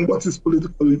and what is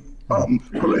politically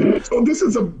correct. So this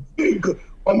is a big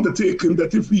undertaking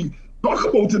that if we talk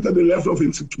about it at the level of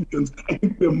institutions, I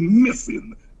think we're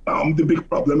missing the big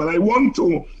problem. And I want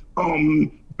to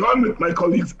join with my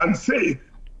colleagues and say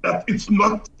that it's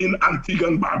not in Antigua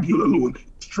and Barbuda alone,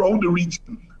 it's throughout the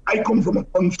region. I come from a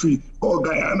country called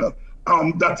Guyana,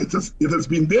 that it has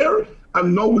been there,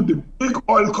 and now with the big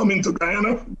oil coming to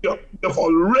Guyana, we have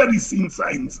already seen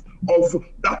signs of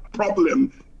that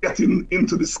problem getting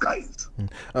into the skies.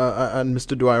 And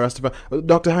Mr. Dwyer Rastafari,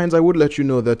 Dr. Hines, I would let you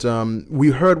know that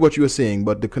we heard what you were saying,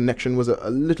 but the connection was a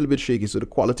little bit shaky, so the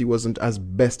quality wasn't as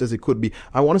best as it could be.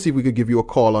 I want to see if we could give you a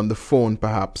call on the phone,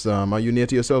 perhaps. Are you near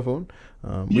to your cell phone?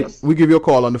 Yes. We give you a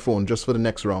call on the phone just for the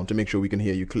next round to make sure we can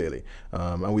hear you clearly,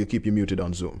 and we'll keep you muted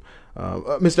on Zoom.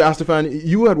 Mr. Astafan,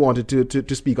 you had wanted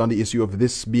to speak on the issue of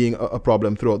this being a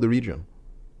problem throughout the region.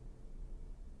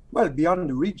 Well, beyond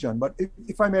the region, but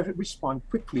if I may respond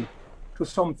quickly to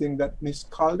something that Ms.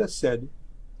 Calder said,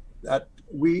 that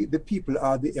we, the people,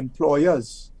 are the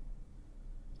employers.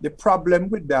 The problem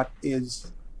with that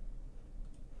is,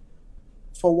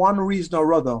 for one reason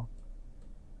or other,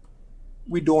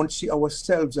 we don't see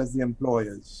ourselves as the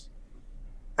employers.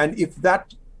 And if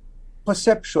that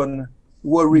perception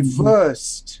were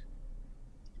reversed,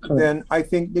 then I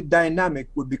think the dynamic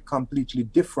would be completely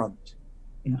different.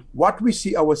 Yeah. What we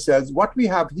see ourselves, what we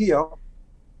have here,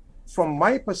 from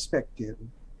my perspective,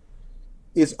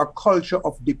 is a culture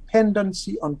of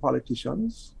dependency on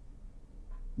politicians.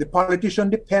 The politician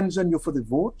depends on you for the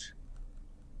vote,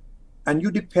 and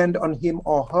you depend on him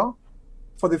or her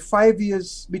for the 5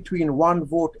 years between one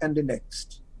vote and the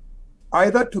next,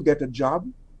 either to get a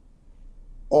job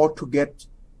or to get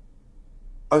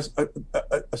a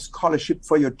scholarship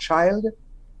for your child,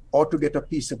 or to get a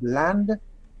piece of land,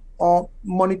 or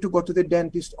money to go to the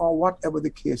dentist, or whatever the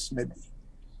case may be.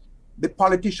 The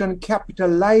politician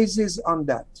capitalizes on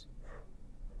that.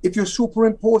 If you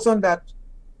superimpose on that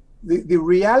the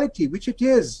reality, which it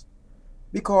is,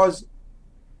 because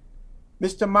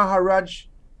Mr. Maharaj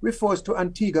refers to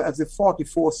Antigua as the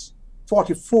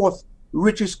 44th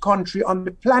richest country on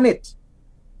the planet.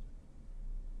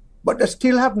 But they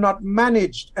still have not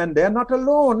managed, and they're not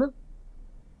alone,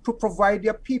 to provide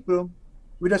their people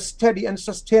with a steady and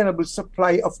sustainable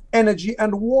supply of energy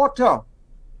and water.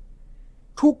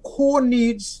 Two core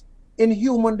needs in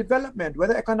human development,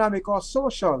 whether economic or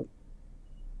social.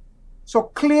 So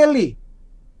clearly,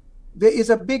 there is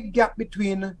a big gap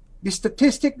between the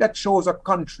statistic that shows a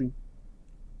country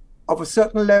of a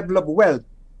certain level of wealth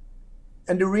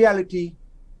and the reality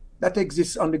that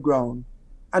exists on the ground.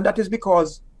 And that is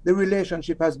because the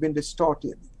relationship has been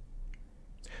distorted.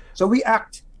 So we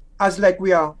act as like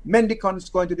we are mendicants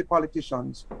going to the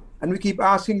politicians, and we keep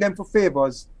asking them for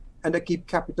favors, and they keep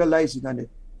capitalizing on it.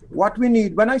 What we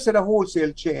need, when I said a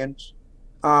wholesale change,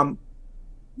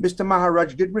 Mr.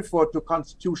 Maharaj did refer to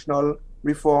constitutional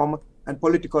reform and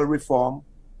political reform.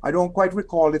 I don't quite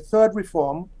recall the third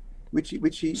reform, which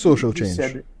he Social he change.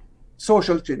 said.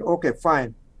 Social change, okay,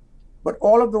 fine. But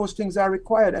all of those things are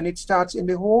required, and it starts in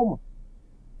the home.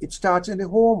 It starts in the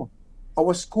home.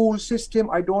 Our school system,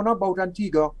 I don't know about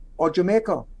Antigua or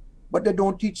Jamaica, but they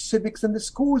don't teach civics in the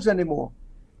schools anymore.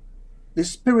 The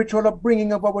spiritual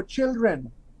upbringing of our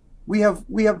children. We have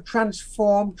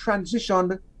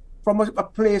transitioned from a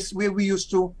place where we used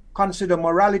to consider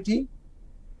morality.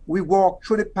 We walk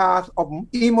through the path of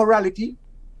immorality,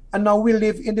 and now we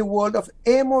live in the world of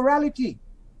amorality.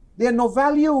 There are no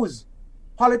values.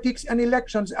 Politics and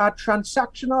elections are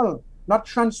transactional, not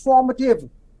transformative.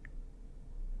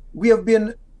 We have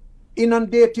been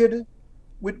inundated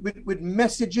with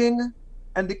messaging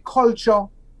and the culture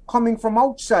coming from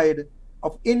outside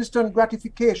of instant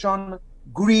gratification,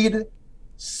 greed,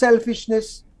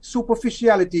 selfishness,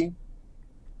 superficiality,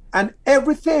 and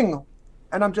everything,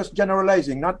 and I'm just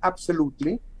generalizing, not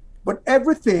absolutely, but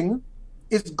everything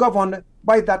is governed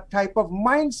by that type of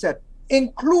mindset,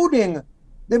 including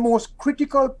the most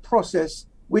critical process,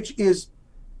 which is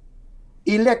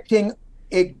electing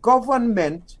a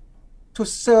government to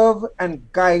serve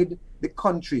and guide the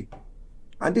country.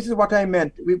 And this is what I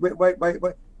meant.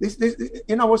 This,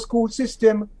 in our school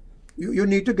system, you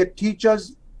need to get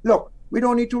teachers. Look, we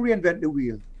don't need to reinvent the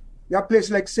wheel. There are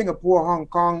places like Singapore, Hong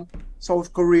Kong,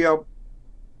 South Korea,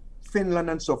 Finland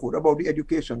and so forth, about the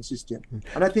education system.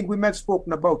 And I think we might have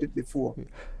spoken about it before.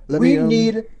 Let we me,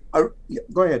 need a,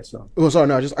 go ahead, sir. Oh, sorry,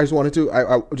 no, I just wanted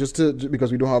to,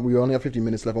 because we only have 15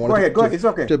 minutes left. I wanted Go ahead, it's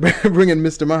okay. To bring in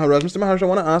Mr. Maharaj. Mr. Maharaj, I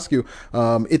want to ask you,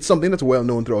 it's something that's well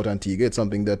known throughout Antigua. It's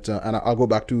something that, and I'll go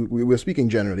back to, we're speaking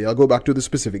generally, I'll go back to the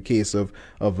specific case of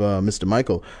Mr.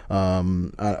 Michael,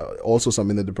 also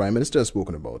something that the Prime Minister has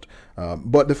spoken about.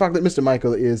 But the fact that Mr.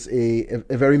 Michael is a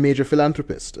very major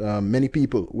philanthropist, many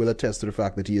people will attest to the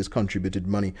fact that he has contributed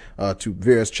money to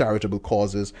various charitable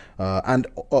causes, and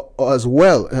as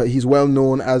well, he's well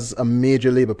known as a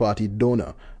major Labour Party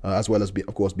donor, as well as,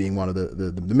 of course, being one of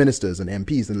the ministers and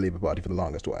MPs in the Labour Party for the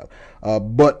longest while.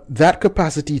 But that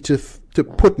capacity to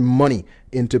put money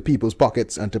into people's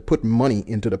pockets and to put money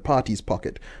into the party's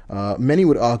pocket, many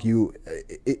would argue,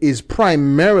 is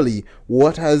primarily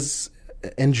what has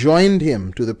enjoined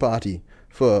him to the party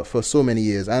for so many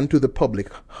years and to the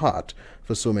public heart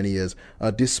for so many years,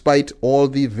 despite all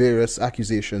the various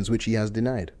accusations which he has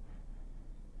denied.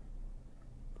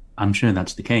 I'm sure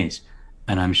that's the case,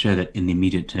 and I'm sure that in the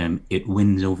immediate term it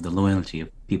wins over the loyalty of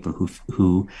people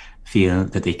who feel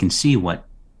that they can see what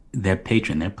their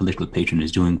political patron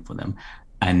is doing for them,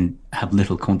 and have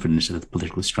little confidence that the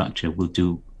political structure will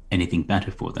do anything better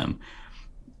for them.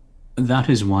 That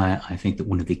is why I think that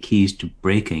one of the keys to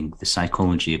breaking the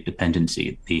psychology of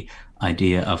dependency, the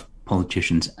idea of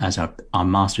politicians as our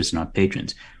masters and our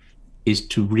patrons, is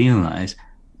to realize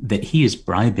that he is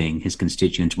bribing his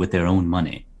constituents with their own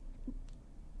money.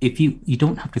 If you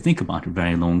don't have to think about it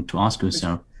very long to ask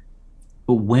yourself,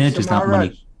 but where does that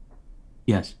money?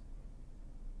 Yes.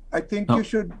 I think you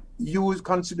should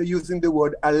consider using the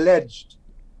word alleged.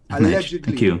 Allegedly.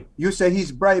 Thank you. You say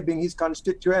he's bribing his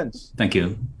constituents. Thank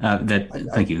you.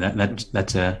 Thank you.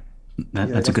 That's a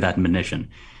good admonition.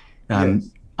 Yes.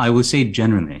 I will say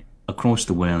generally across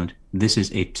the world, this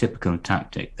is a typical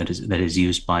tactic that is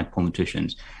used by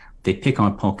politicians. They pick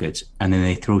our pockets and then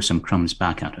they throw some crumbs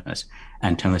back at us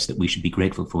and tell us that we should be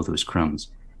grateful for those crumbs.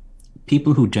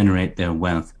 People who generate their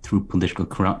wealth through political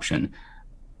corruption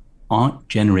aren't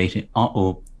generating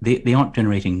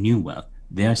new wealth.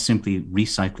 They are simply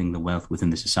recycling the wealth within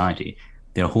the society.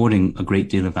 They're hoarding a great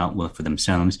deal of that wealth for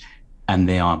themselves, and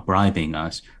they are bribing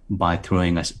us by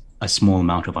throwing us a small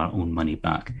amount of our own money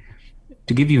back.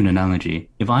 To give you an analogy,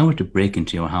 if I were to break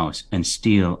into your house and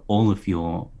steal all of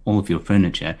your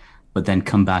furniture, but then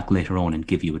come back later on and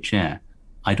give you a chair,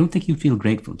 I don't think you'd feel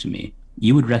grateful to me.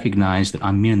 You would recognize that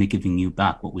I'm merely giving you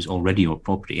back what was already your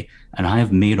property, and I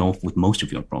have made off with most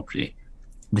of your property.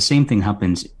 The same thing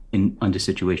happens under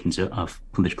situations of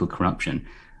political corruption.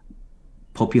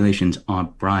 Populations are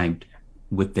bribed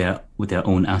with their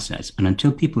own assets, and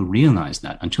until people realize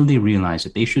that, until they realize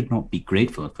that they should not be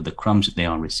grateful for the crumbs that they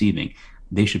are receiving,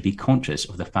 they should be conscious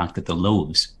of the fact that the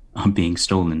loaves are being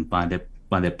stolen by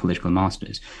their political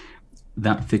masters.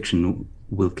 That fiction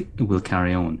will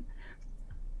carry on.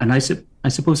 And I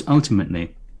suppose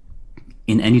ultimately,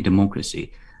 in any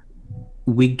democracy,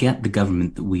 we get the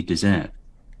government that we deserve.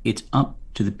 It's up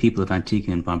to the people of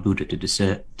Antigua and Barbuda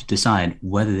to decide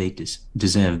whether they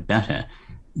deserve better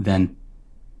than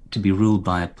to be ruled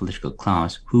by a political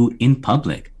class who, in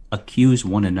public, accuse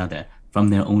one another from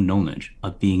their own knowledge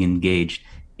of being engaged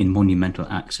in monumental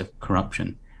acts of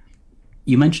corruption.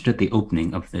 You mentioned at the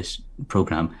opening of this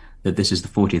program that this is the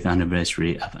 40th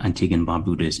anniversary of Antigua and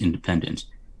Barbuda's independence.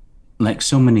 Like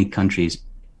so many countries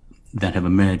that have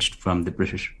emerged from the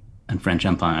British and French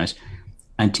empires,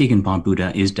 Antigua and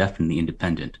Barbuda is definitely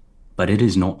independent, but it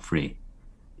is not free.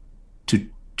 To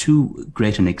too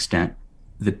great an extent,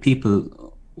 the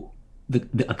people,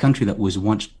 a country that was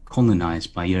once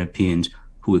colonized by Europeans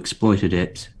who exploited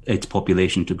its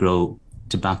population to grow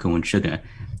tobacco and sugar,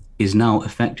 is now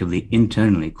effectively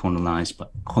internally colonized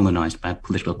by a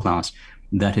political class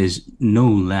that is no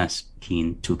less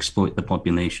keen to exploit the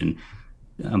population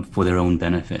for their own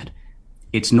benefit.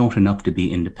 It's not enough to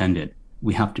be independent.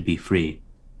 We have to be free.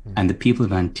 And the people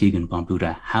of Antigua and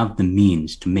Barbuda have the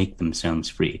means to make themselves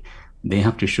free. They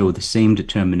have to show the same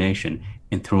determination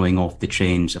in throwing off the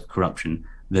chains of corruption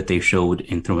that they showed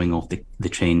in throwing off the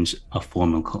chains of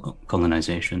formal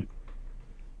colonization.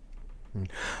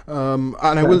 And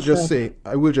I will just say,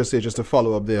 just to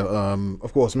follow up there,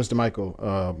 of course, Mr. Michael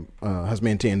has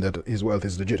maintained that his wealth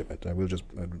is legitimate. I will just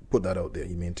put that out there.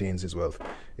 He maintains his wealth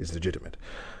is legitimate.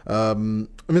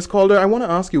 Ms. Calder, I want to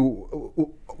ask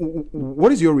you,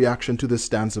 what is your reaction to the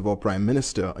stance of our Prime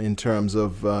Minister in terms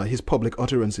of his public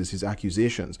utterances, his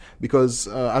accusations? Because,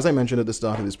 as I mentioned at the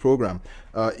start of this program,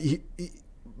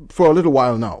 for a little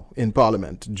while now in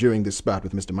Parliament during this spat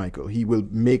with Mr. Michael. He will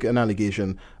make an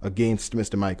allegation against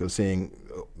Mr. Michael saying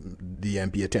the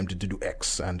MP attempted to do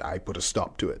X and I put a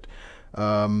stop to it.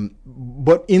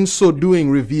 But in so doing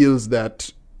reveals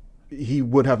that he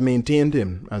would have maintained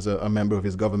him as a member of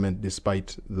his government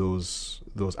despite those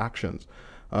actions.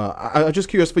 I'm just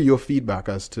curious for your feedback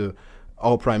as to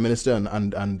our Prime Minister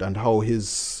and how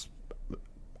his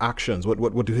actions,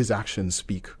 what do his actions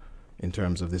speak in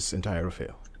terms of this entire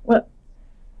affair?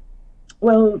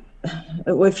 Well,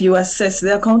 if you assess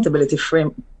the accountability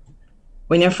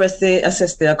when you first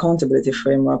assess the accountability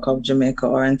framework of Jamaica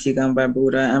or Antigua and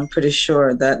Barbuda, I'm pretty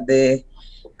sure that the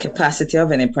capacity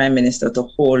of any prime minister to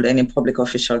hold any public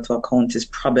official to account is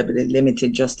probably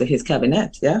limited just to his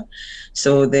cabinet, yeah?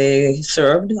 So they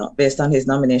served based on his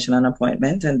nomination and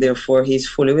appointment, and therefore he's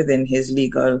fully within his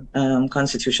legal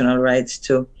constitutional rights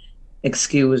to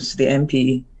excuse the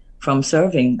MP from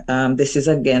serving. This is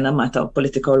again a matter of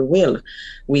political will.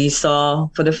 We saw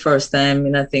for the first time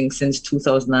in, I think, since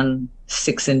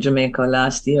 2006 in Jamaica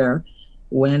last year,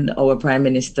 when our prime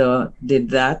minister did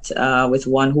that with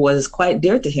one who was quite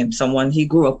dear to him, someone he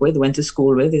grew up with, went to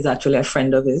school with, is actually a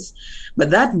friend of his. But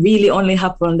that really only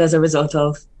happened as a result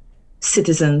of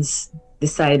citizens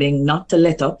deciding not to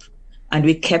let up. And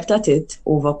we kept at it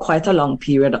over quite a long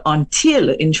period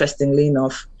until, interestingly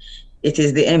enough, it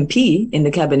is the MP in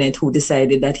the cabinet who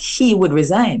decided that he would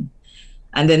resign.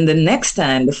 And then the next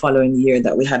time, the following year,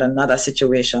 that we had another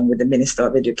situation with the Minister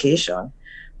of Education,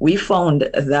 we found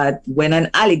that when an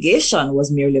allegation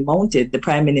was merely mounted, the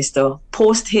Prime Minister,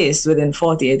 post haste, within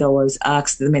 48 hours,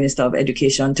 asked the Minister of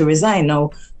Education to resign.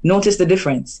 Now, notice the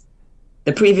difference.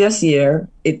 The previous year,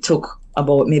 it took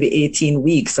about maybe 18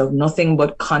 weeks of nothing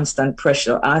but constant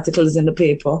pressure, articles in the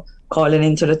paper, calling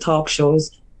into the talk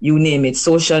shows, you name it,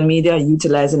 social media,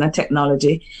 utilizing a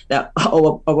technology that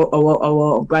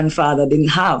our grandfather didn't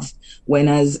have when,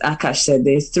 as Akash said,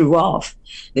 they threw off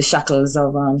the shackles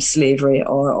of slavery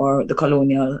or the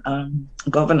colonial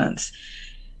governance.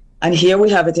 And here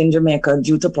we have it in Jamaica,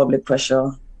 due to public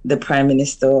pressure, the Prime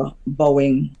Minister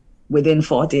bowing within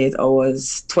 48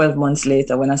 hours, 12 months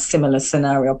later, when a similar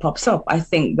scenario pops up. I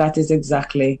think that is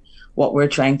exactly what we're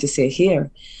trying to say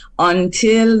here.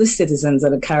 Until the citizens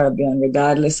of the Caribbean,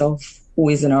 regardless of who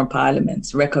is in our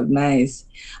parliaments, recognize,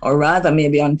 or rather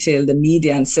maybe until the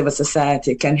media and civil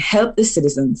society can help the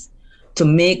citizens to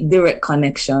make direct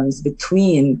connections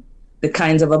between the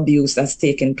kinds of abuse that's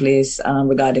taking place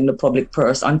regarding the public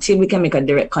purse, until we can make a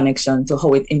direct connection to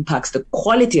how it impacts the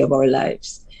quality of our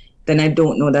lives, then I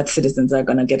don't know that citizens are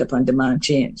going to get up and demand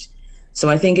change. So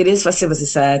I think it is for civil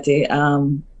society.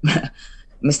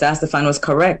 Mr. Astafan was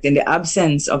correct. In the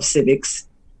absence of civics,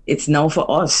 it's now for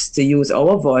us to use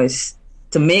our voice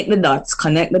to make the dots,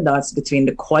 connect the dots between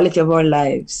the quality of our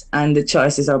lives and the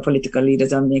choices our political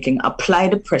leaders are making, apply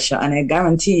the pressure. And I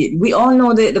guarantee, we all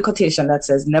know the quotation that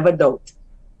says, never doubt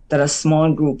that a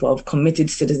small group of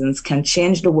committed citizens can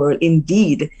change the world.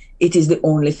 Indeed, it is the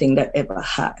only thing that ever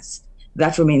has.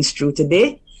 That remains true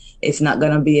today. It's not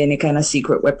going to be any kind of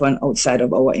secret weapon outside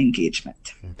of our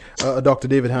engagement. Dr.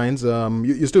 David Hines,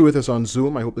 you're still with us on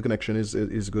Zoom. I hope the connection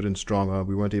is good and strong.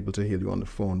 We weren't able to hear you on the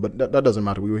phone, but that doesn't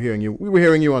matter. We were hearing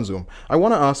you on Zoom. I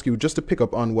want to ask you, just to pick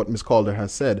up on what Ms. Calder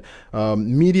has said,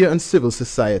 media and civil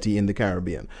society in the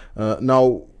Caribbean.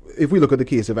 Now, if we look at the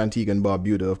case of Antigua and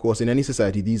Barbuda, of course, in any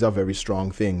society, these are very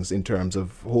strong things in terms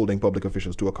of holding public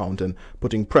officials to account and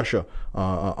putting pressure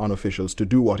on officials to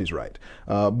do what is right.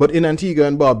 But in Antigua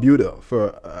and Barbuda,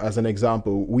 as an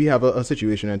example, we have a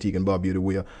situation in Antigua and Barbuda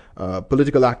where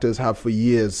political actors have for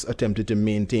years attempted to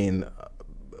maintain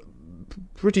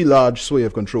pretty large sway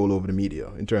of control over the media,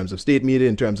 in terms of state media,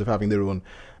 in terms of having their own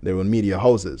media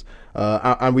houses.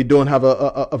 And we don't have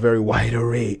a very wide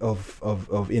array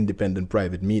of independent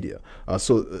private media.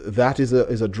 So that is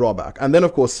a drawback. And then,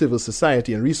 of course, civil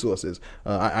society and resources.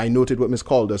 I noted what Ms.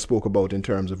 Calder spoke about in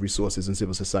terms of resources and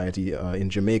civil society in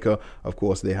Jamaica. Of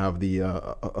course, they have the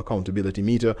accountability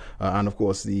meter and, of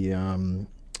course, the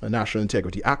National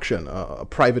Integrity Action,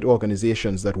 private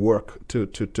organizations that work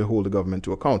to hold the government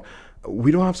to account.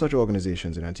 We don't have such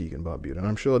organizations in Antigua and Barbuda, and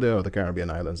I'm sure there are other Caribbean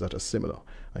islands that are similar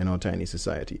in our tiny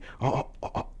society.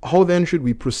 How then should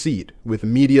we proceed with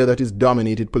media that is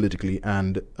dominated politically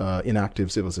and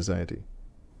inactive civil society?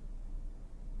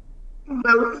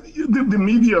 Well, the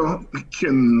media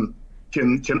can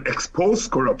expose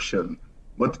corruption,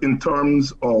 but in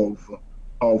terms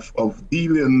of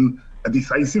dealing a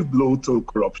decisive blow to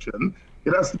corruption,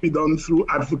 it has to be done through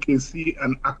advocacy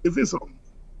and activism.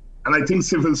 And I think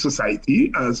civil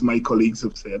society, as my colleagues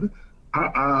have said,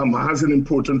 has an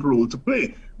important role to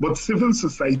play. But civil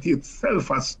society itself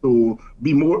has to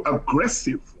be more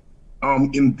aggressive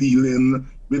in dealing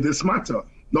with this matter.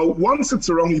 Now, once it's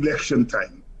around election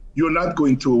time, you're not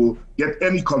going to get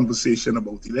any conversation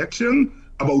about election,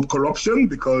 about corruption,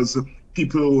 because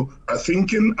people are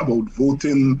thinking about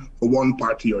voting for one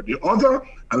party or the other.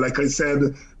 And like I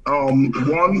said,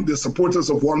 the supporters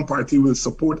of one party will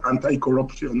support an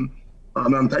anti-corruption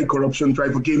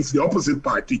drive against the opposite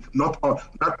party, not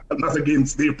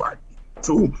against their party.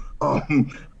 So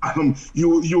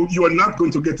you are not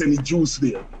going to get any juice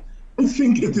there. I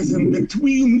think it is in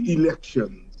between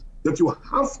elections that you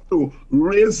have to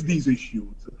raise these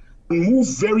issues and move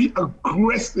very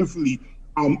aggressively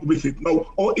with it. Now,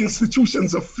 our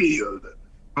institutions have failed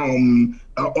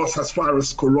us as far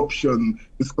as corruption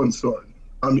is concerned.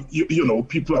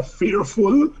 People are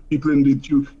fearful. People in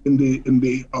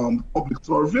the public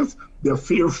service, they're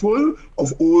fearful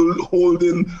of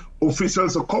holding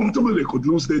officials accountable. They could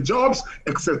lose their jobs,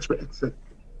 etc., etc.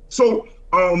 So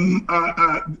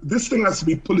this thing has to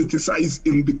be politicized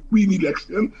in between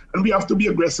election, and we have to be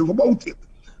aggressive about it.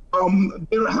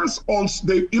 There has also,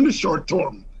 in the short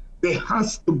term, there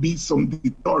has to be some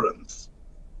deterrence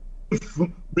if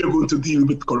we're going to deal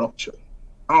with corruption.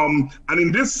 And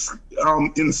in this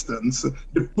instance,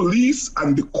 the police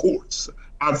and the courts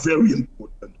are very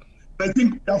important. I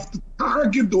think we have to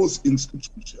target those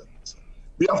institutions.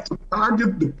 We have to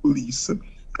target the police and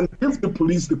give the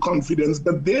police the confidence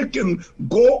that they can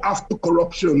go after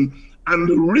corruption and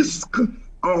risk,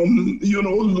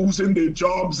 losing their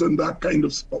jobs and that kind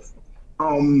of stuff.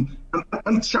 And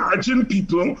charging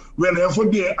people whenever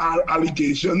there are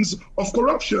allegations of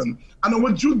corruption. And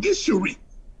our judiciary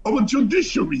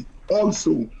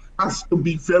also has to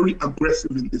be very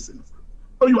aggressive in this instance.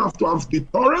 So you have to have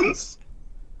deterrence,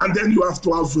 and then you have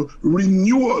to have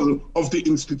renewal of the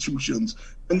institutions.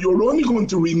 And you're only going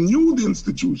to renew the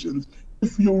institutions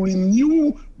if you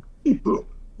renew people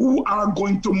who are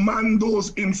going to man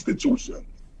those institutions.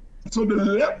 So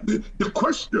the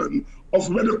question of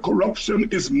whether corruption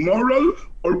is moral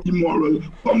or immoral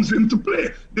comes into play.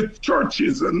 The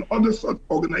churches and other such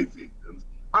organizations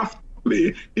have to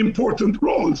play important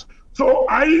roles. So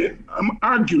I am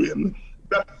arguing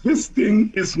that this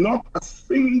thing is not a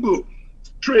single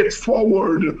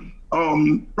straightforward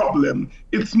problem.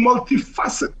 It's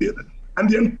multifaceted, and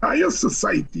the entire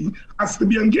society has to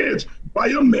be engaged.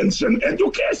 Bayo mentioned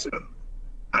education,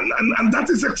 and that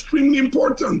is extremely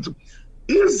important.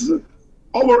 Is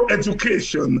our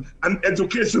education an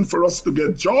education for us to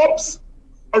get jobs,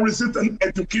 or is it an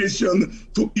education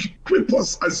to equip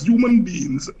us as human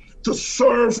beings to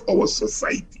serve our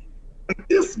society? And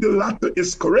if the latter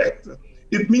is correct,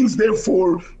 it means,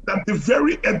 therefore, that the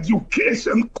very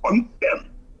education content,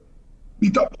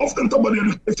 we often talk about the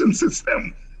education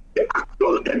system, the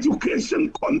actual education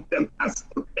content has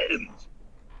to change.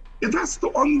 It has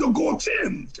to undergo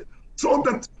change, so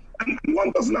that, and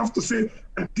one doesn't have to say,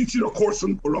 I'm teaching a course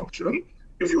on corruption.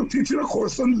 If you're teaching a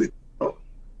course on literature,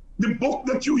 the book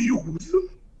that you use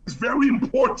is very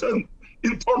important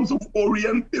in terms of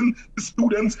orienting the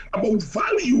students about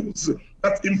values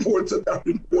that are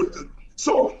important.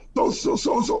 So I would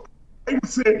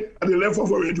say at the level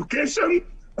of our education,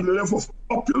 at the level of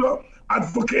popular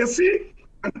advocacy,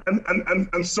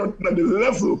 and certainly at the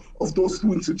level of those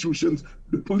two institutions,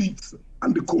 the police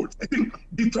and the courts. I think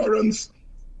deterrence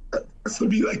has to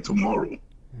be like tomorrow.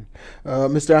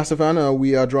 Mr. Asafan,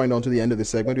 we are drawing down to the end of this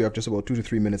segment. We have just about 2 to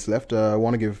 3 minutes left. I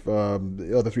want to give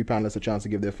the other three panelists a chance to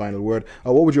give their final word.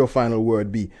 What would your final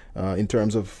word be in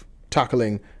terms of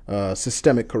tackling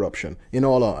systemic corruption in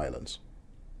all our islands?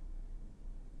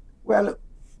 Well,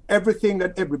 everything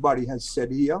that everybody has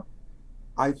said here,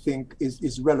 I think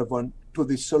is relevant to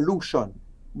the solution.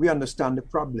 We understand the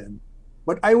problem.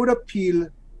 But I would appeal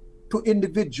to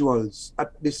individuals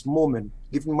at this moment,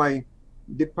 given my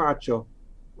departure.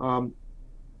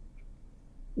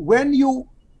 When you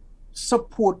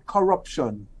support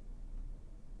corruption,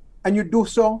 and you do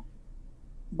so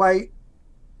by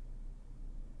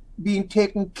being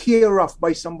taken care of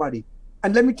by somebody,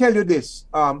 and let me tell you this,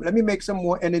 let me make some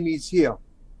more enemies here.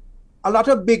 A lot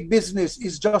of big business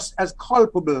is just as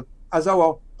culpable as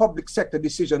our public sector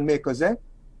decision makers,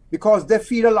 because they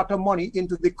feed a lot of money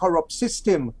into the corrupt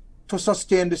system to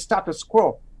sustain the status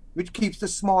quo, which keeps the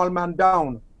small man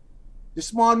down. The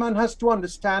small man has to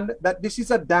understand that this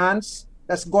is a dance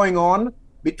that's going on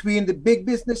between the big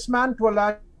businessman to a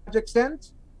large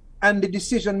extent and the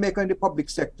decision maker in the public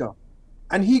sector.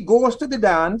 And he goes to the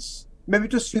dance, maybe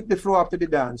to sweep the floor after the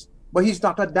dance, but he's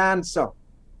not a dancer.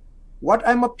 What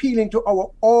I'm appealing to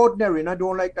our ordinary, and I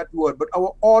don't like that word, but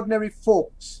our ordinary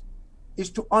folks, is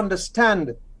to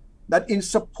understand that in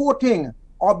supporting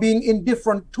or being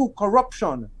indifferent to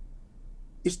corruption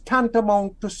is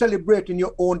tantamount to celebrating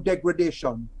your own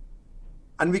degradation.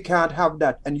 And we can't have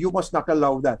that, and you must not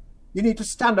allow that. You need to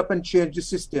stand up and change the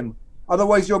system.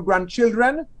 Otherwise, your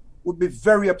grandchildren would be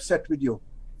very upset with you.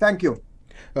 Thank you.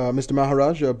 Mr.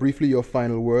 Maharaj, briefly your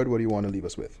final word. What do you want to leave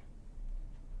us with?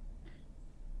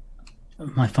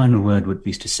 My final word would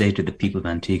be to say to the people of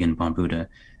Antigua and Barbuda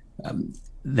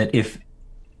that if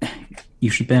you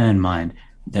should bear in mind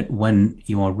that when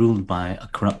you are ruled by a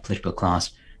corrupt political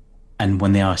class and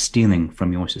when they are stealing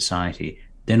from your society,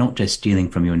 they're not just stealing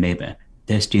from your neighbor,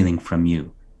 they're stealing from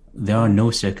you. There are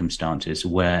no circumstances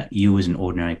where you as an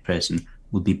ordinary person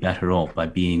will be better off by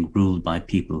being ruled by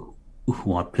people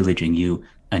who are pillaging you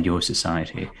and your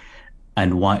society.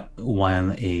 And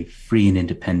while a free and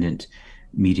independent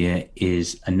media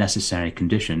is a necessary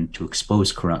condition to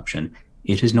expose corruption,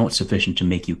 it is not sufficient to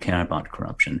make you care about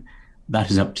corruption. That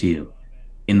is up to you.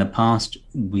 In the past,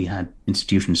 we had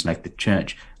institutions like the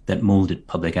church that molded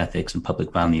public ethics and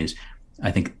public values.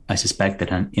 I suspect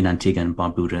that in Antigua and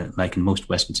Barbuda, like in most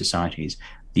Western societies,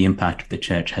 the impact of the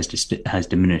church has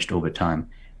diminished over time.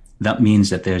 That means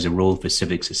that there's a role for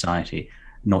civic society,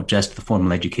 not just the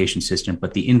formal education system,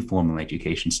 but the informal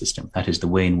education system. That is the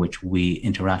way in which we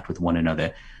interact with one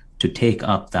another, to take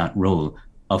up that role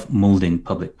of molding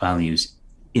public values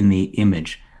in the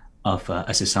image of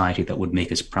a society that would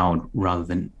make us proud rather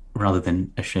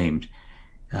than ashamed.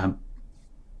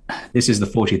 This is the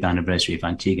 40th anniversary of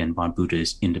Antigua and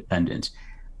Barbuda's independence.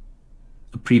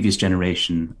 A previous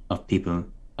generation of people,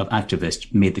 of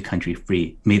activists, made the country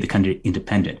free, made the country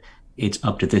independent. It's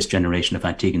up to this generation of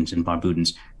Antiguans and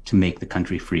Barbudans to make the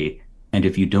country free. And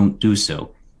if you don't do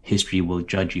so, history will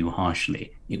judge you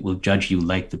harshly. It will judge you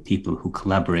like the people who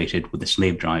collaborated with the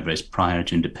slave drivers prior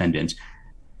to independence,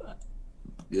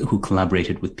 who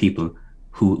collaborated with people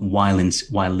who, while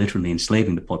literally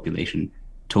enslaving the population,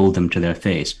 told them to their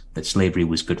face that slavery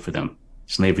was good for them.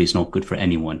 Slavery is not good for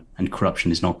anyone, and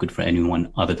corruption is not good for anyone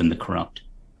other than the corrupt.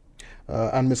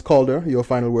 And Ms. Calder, your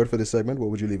final word for this segment, what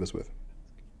would you leave us with?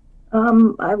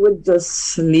 I would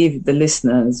just leave the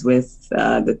listeners with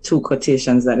the two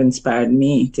quotations that inspired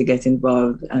me to get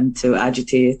involved and to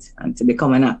agitate and to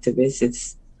become an activist.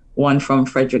 It's one from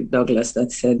Frederick Douglass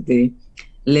that said, "The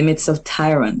limits of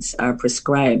tyrants are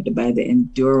prescribed by the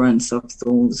endurance of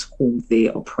those whom they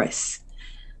oppress."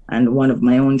 And one of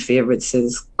my own favorites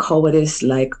is, "Cowardice,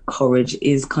 like courage,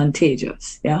 is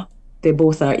contagious." Yeah, they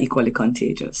both are equally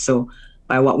contagious. So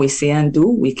by what we say and do,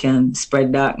 we can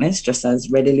spread darkness just as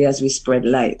readily as we spread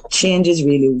light. Change is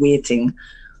really waiting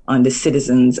on the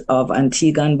citizens of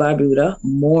Antigua and Barbuda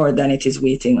more than it is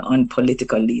waiting on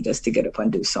political leaders to get up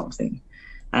and do something.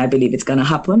 I believe it's going to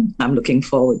happen. I'm looking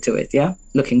forward to it. Yeah,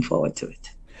 looking forward to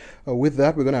it. With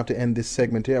that, we're going to have to end this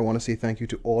segment here. I want to say thank you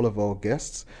to all of our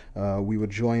guests. We were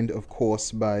joined, of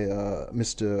course, by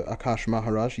Mr. Akash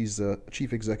Maharaj. He's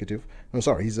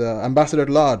he's Ambassador at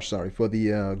Large, for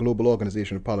the Global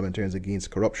Organization of Parliamentarians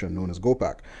Against Corruption, known as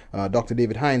GOPAC. Dr.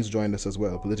 David Hines joined us as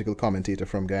well, political commentator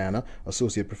from Guyana,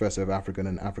 Associate Professor of African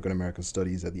and African American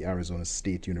Studies at the Arizona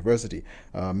State University.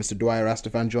 Mr. Dwyer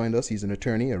Astafan joined us. He's an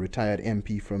attorney, a retired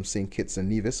MP from St. Kitts and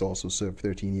Nevis, also served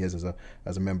 13 years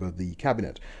as a member of the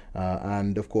cabinet.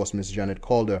 And of course, Ms. Janet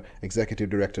Calder, Executive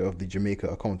Director of the Jamaica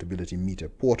Accountability Meter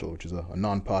Portal, which is a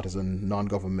non-partisan,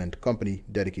 non-government company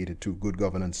dedicated to good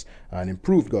governance and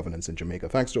improved governance in Jamaica.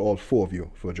 Thanks to all four of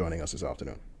you for joining us this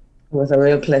afternoon. It was a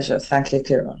real pleasure. Thank you,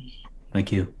 Kieran.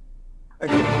 Thank you.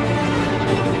 Thank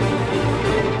you.